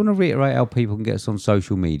 mate. So do you want to reiterate how people can get us on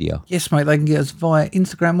social media? Yes, mate. They can get us via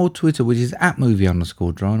Instagram or Twitter, which is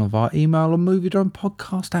 @movie_drone, or via email on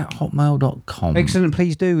moviedronepodcast@hotmail.com. Excellent.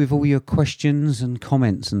 Please do with all your questions and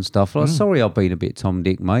comments and stuff. Sorry I've been a bit Tom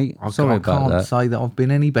Dick, mate. Sorry about that. I can't say that I've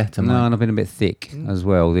been any better, mate. No, and I've been a bit thick as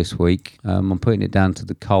well this week. I'm putting it down to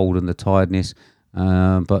the cold and the tiredness.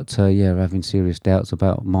 But having serious doubts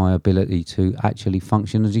about my ability to actually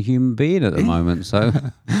function as a human being at the moment. So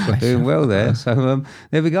doing well there. So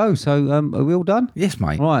there we go. So are we all done? Yes,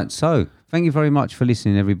 mate. Right. So thank you very much for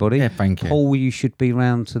listening, everybody. Yeah, thank you. Paul, you should be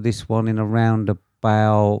round to this one in around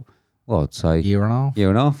about, well, I'd say Year and a half. Year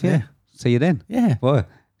and a half, yeah. See you then. Yeah. Well,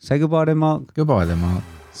 say goodbye then, Mark. Goodbye then, Mark.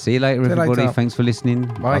 See you later, everybody. later. Thanks for listening.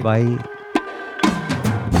 Bye. Bye-bye.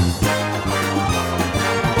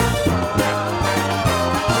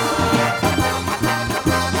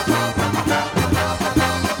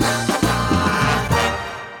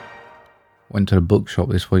 Went to the bookshop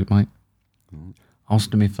this week, mate.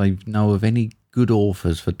 Asked them if they know of any good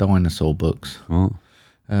authors for dinosaur books. What?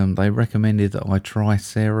 They recommended that I try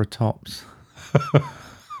Sarah Tops.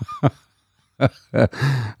 Kids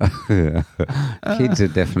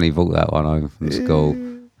have definitely brought that one home from school.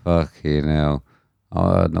 Fucking hell.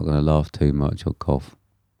 I'm not going to laugh too much or cough.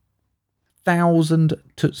 1,000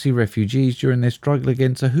 Tutsi refugees during their struggle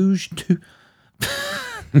against a Huge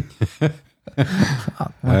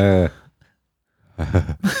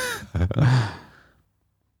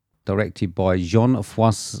Directed by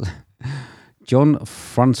Jean-Francois.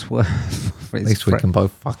 At least we can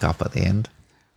both fuck up at the end.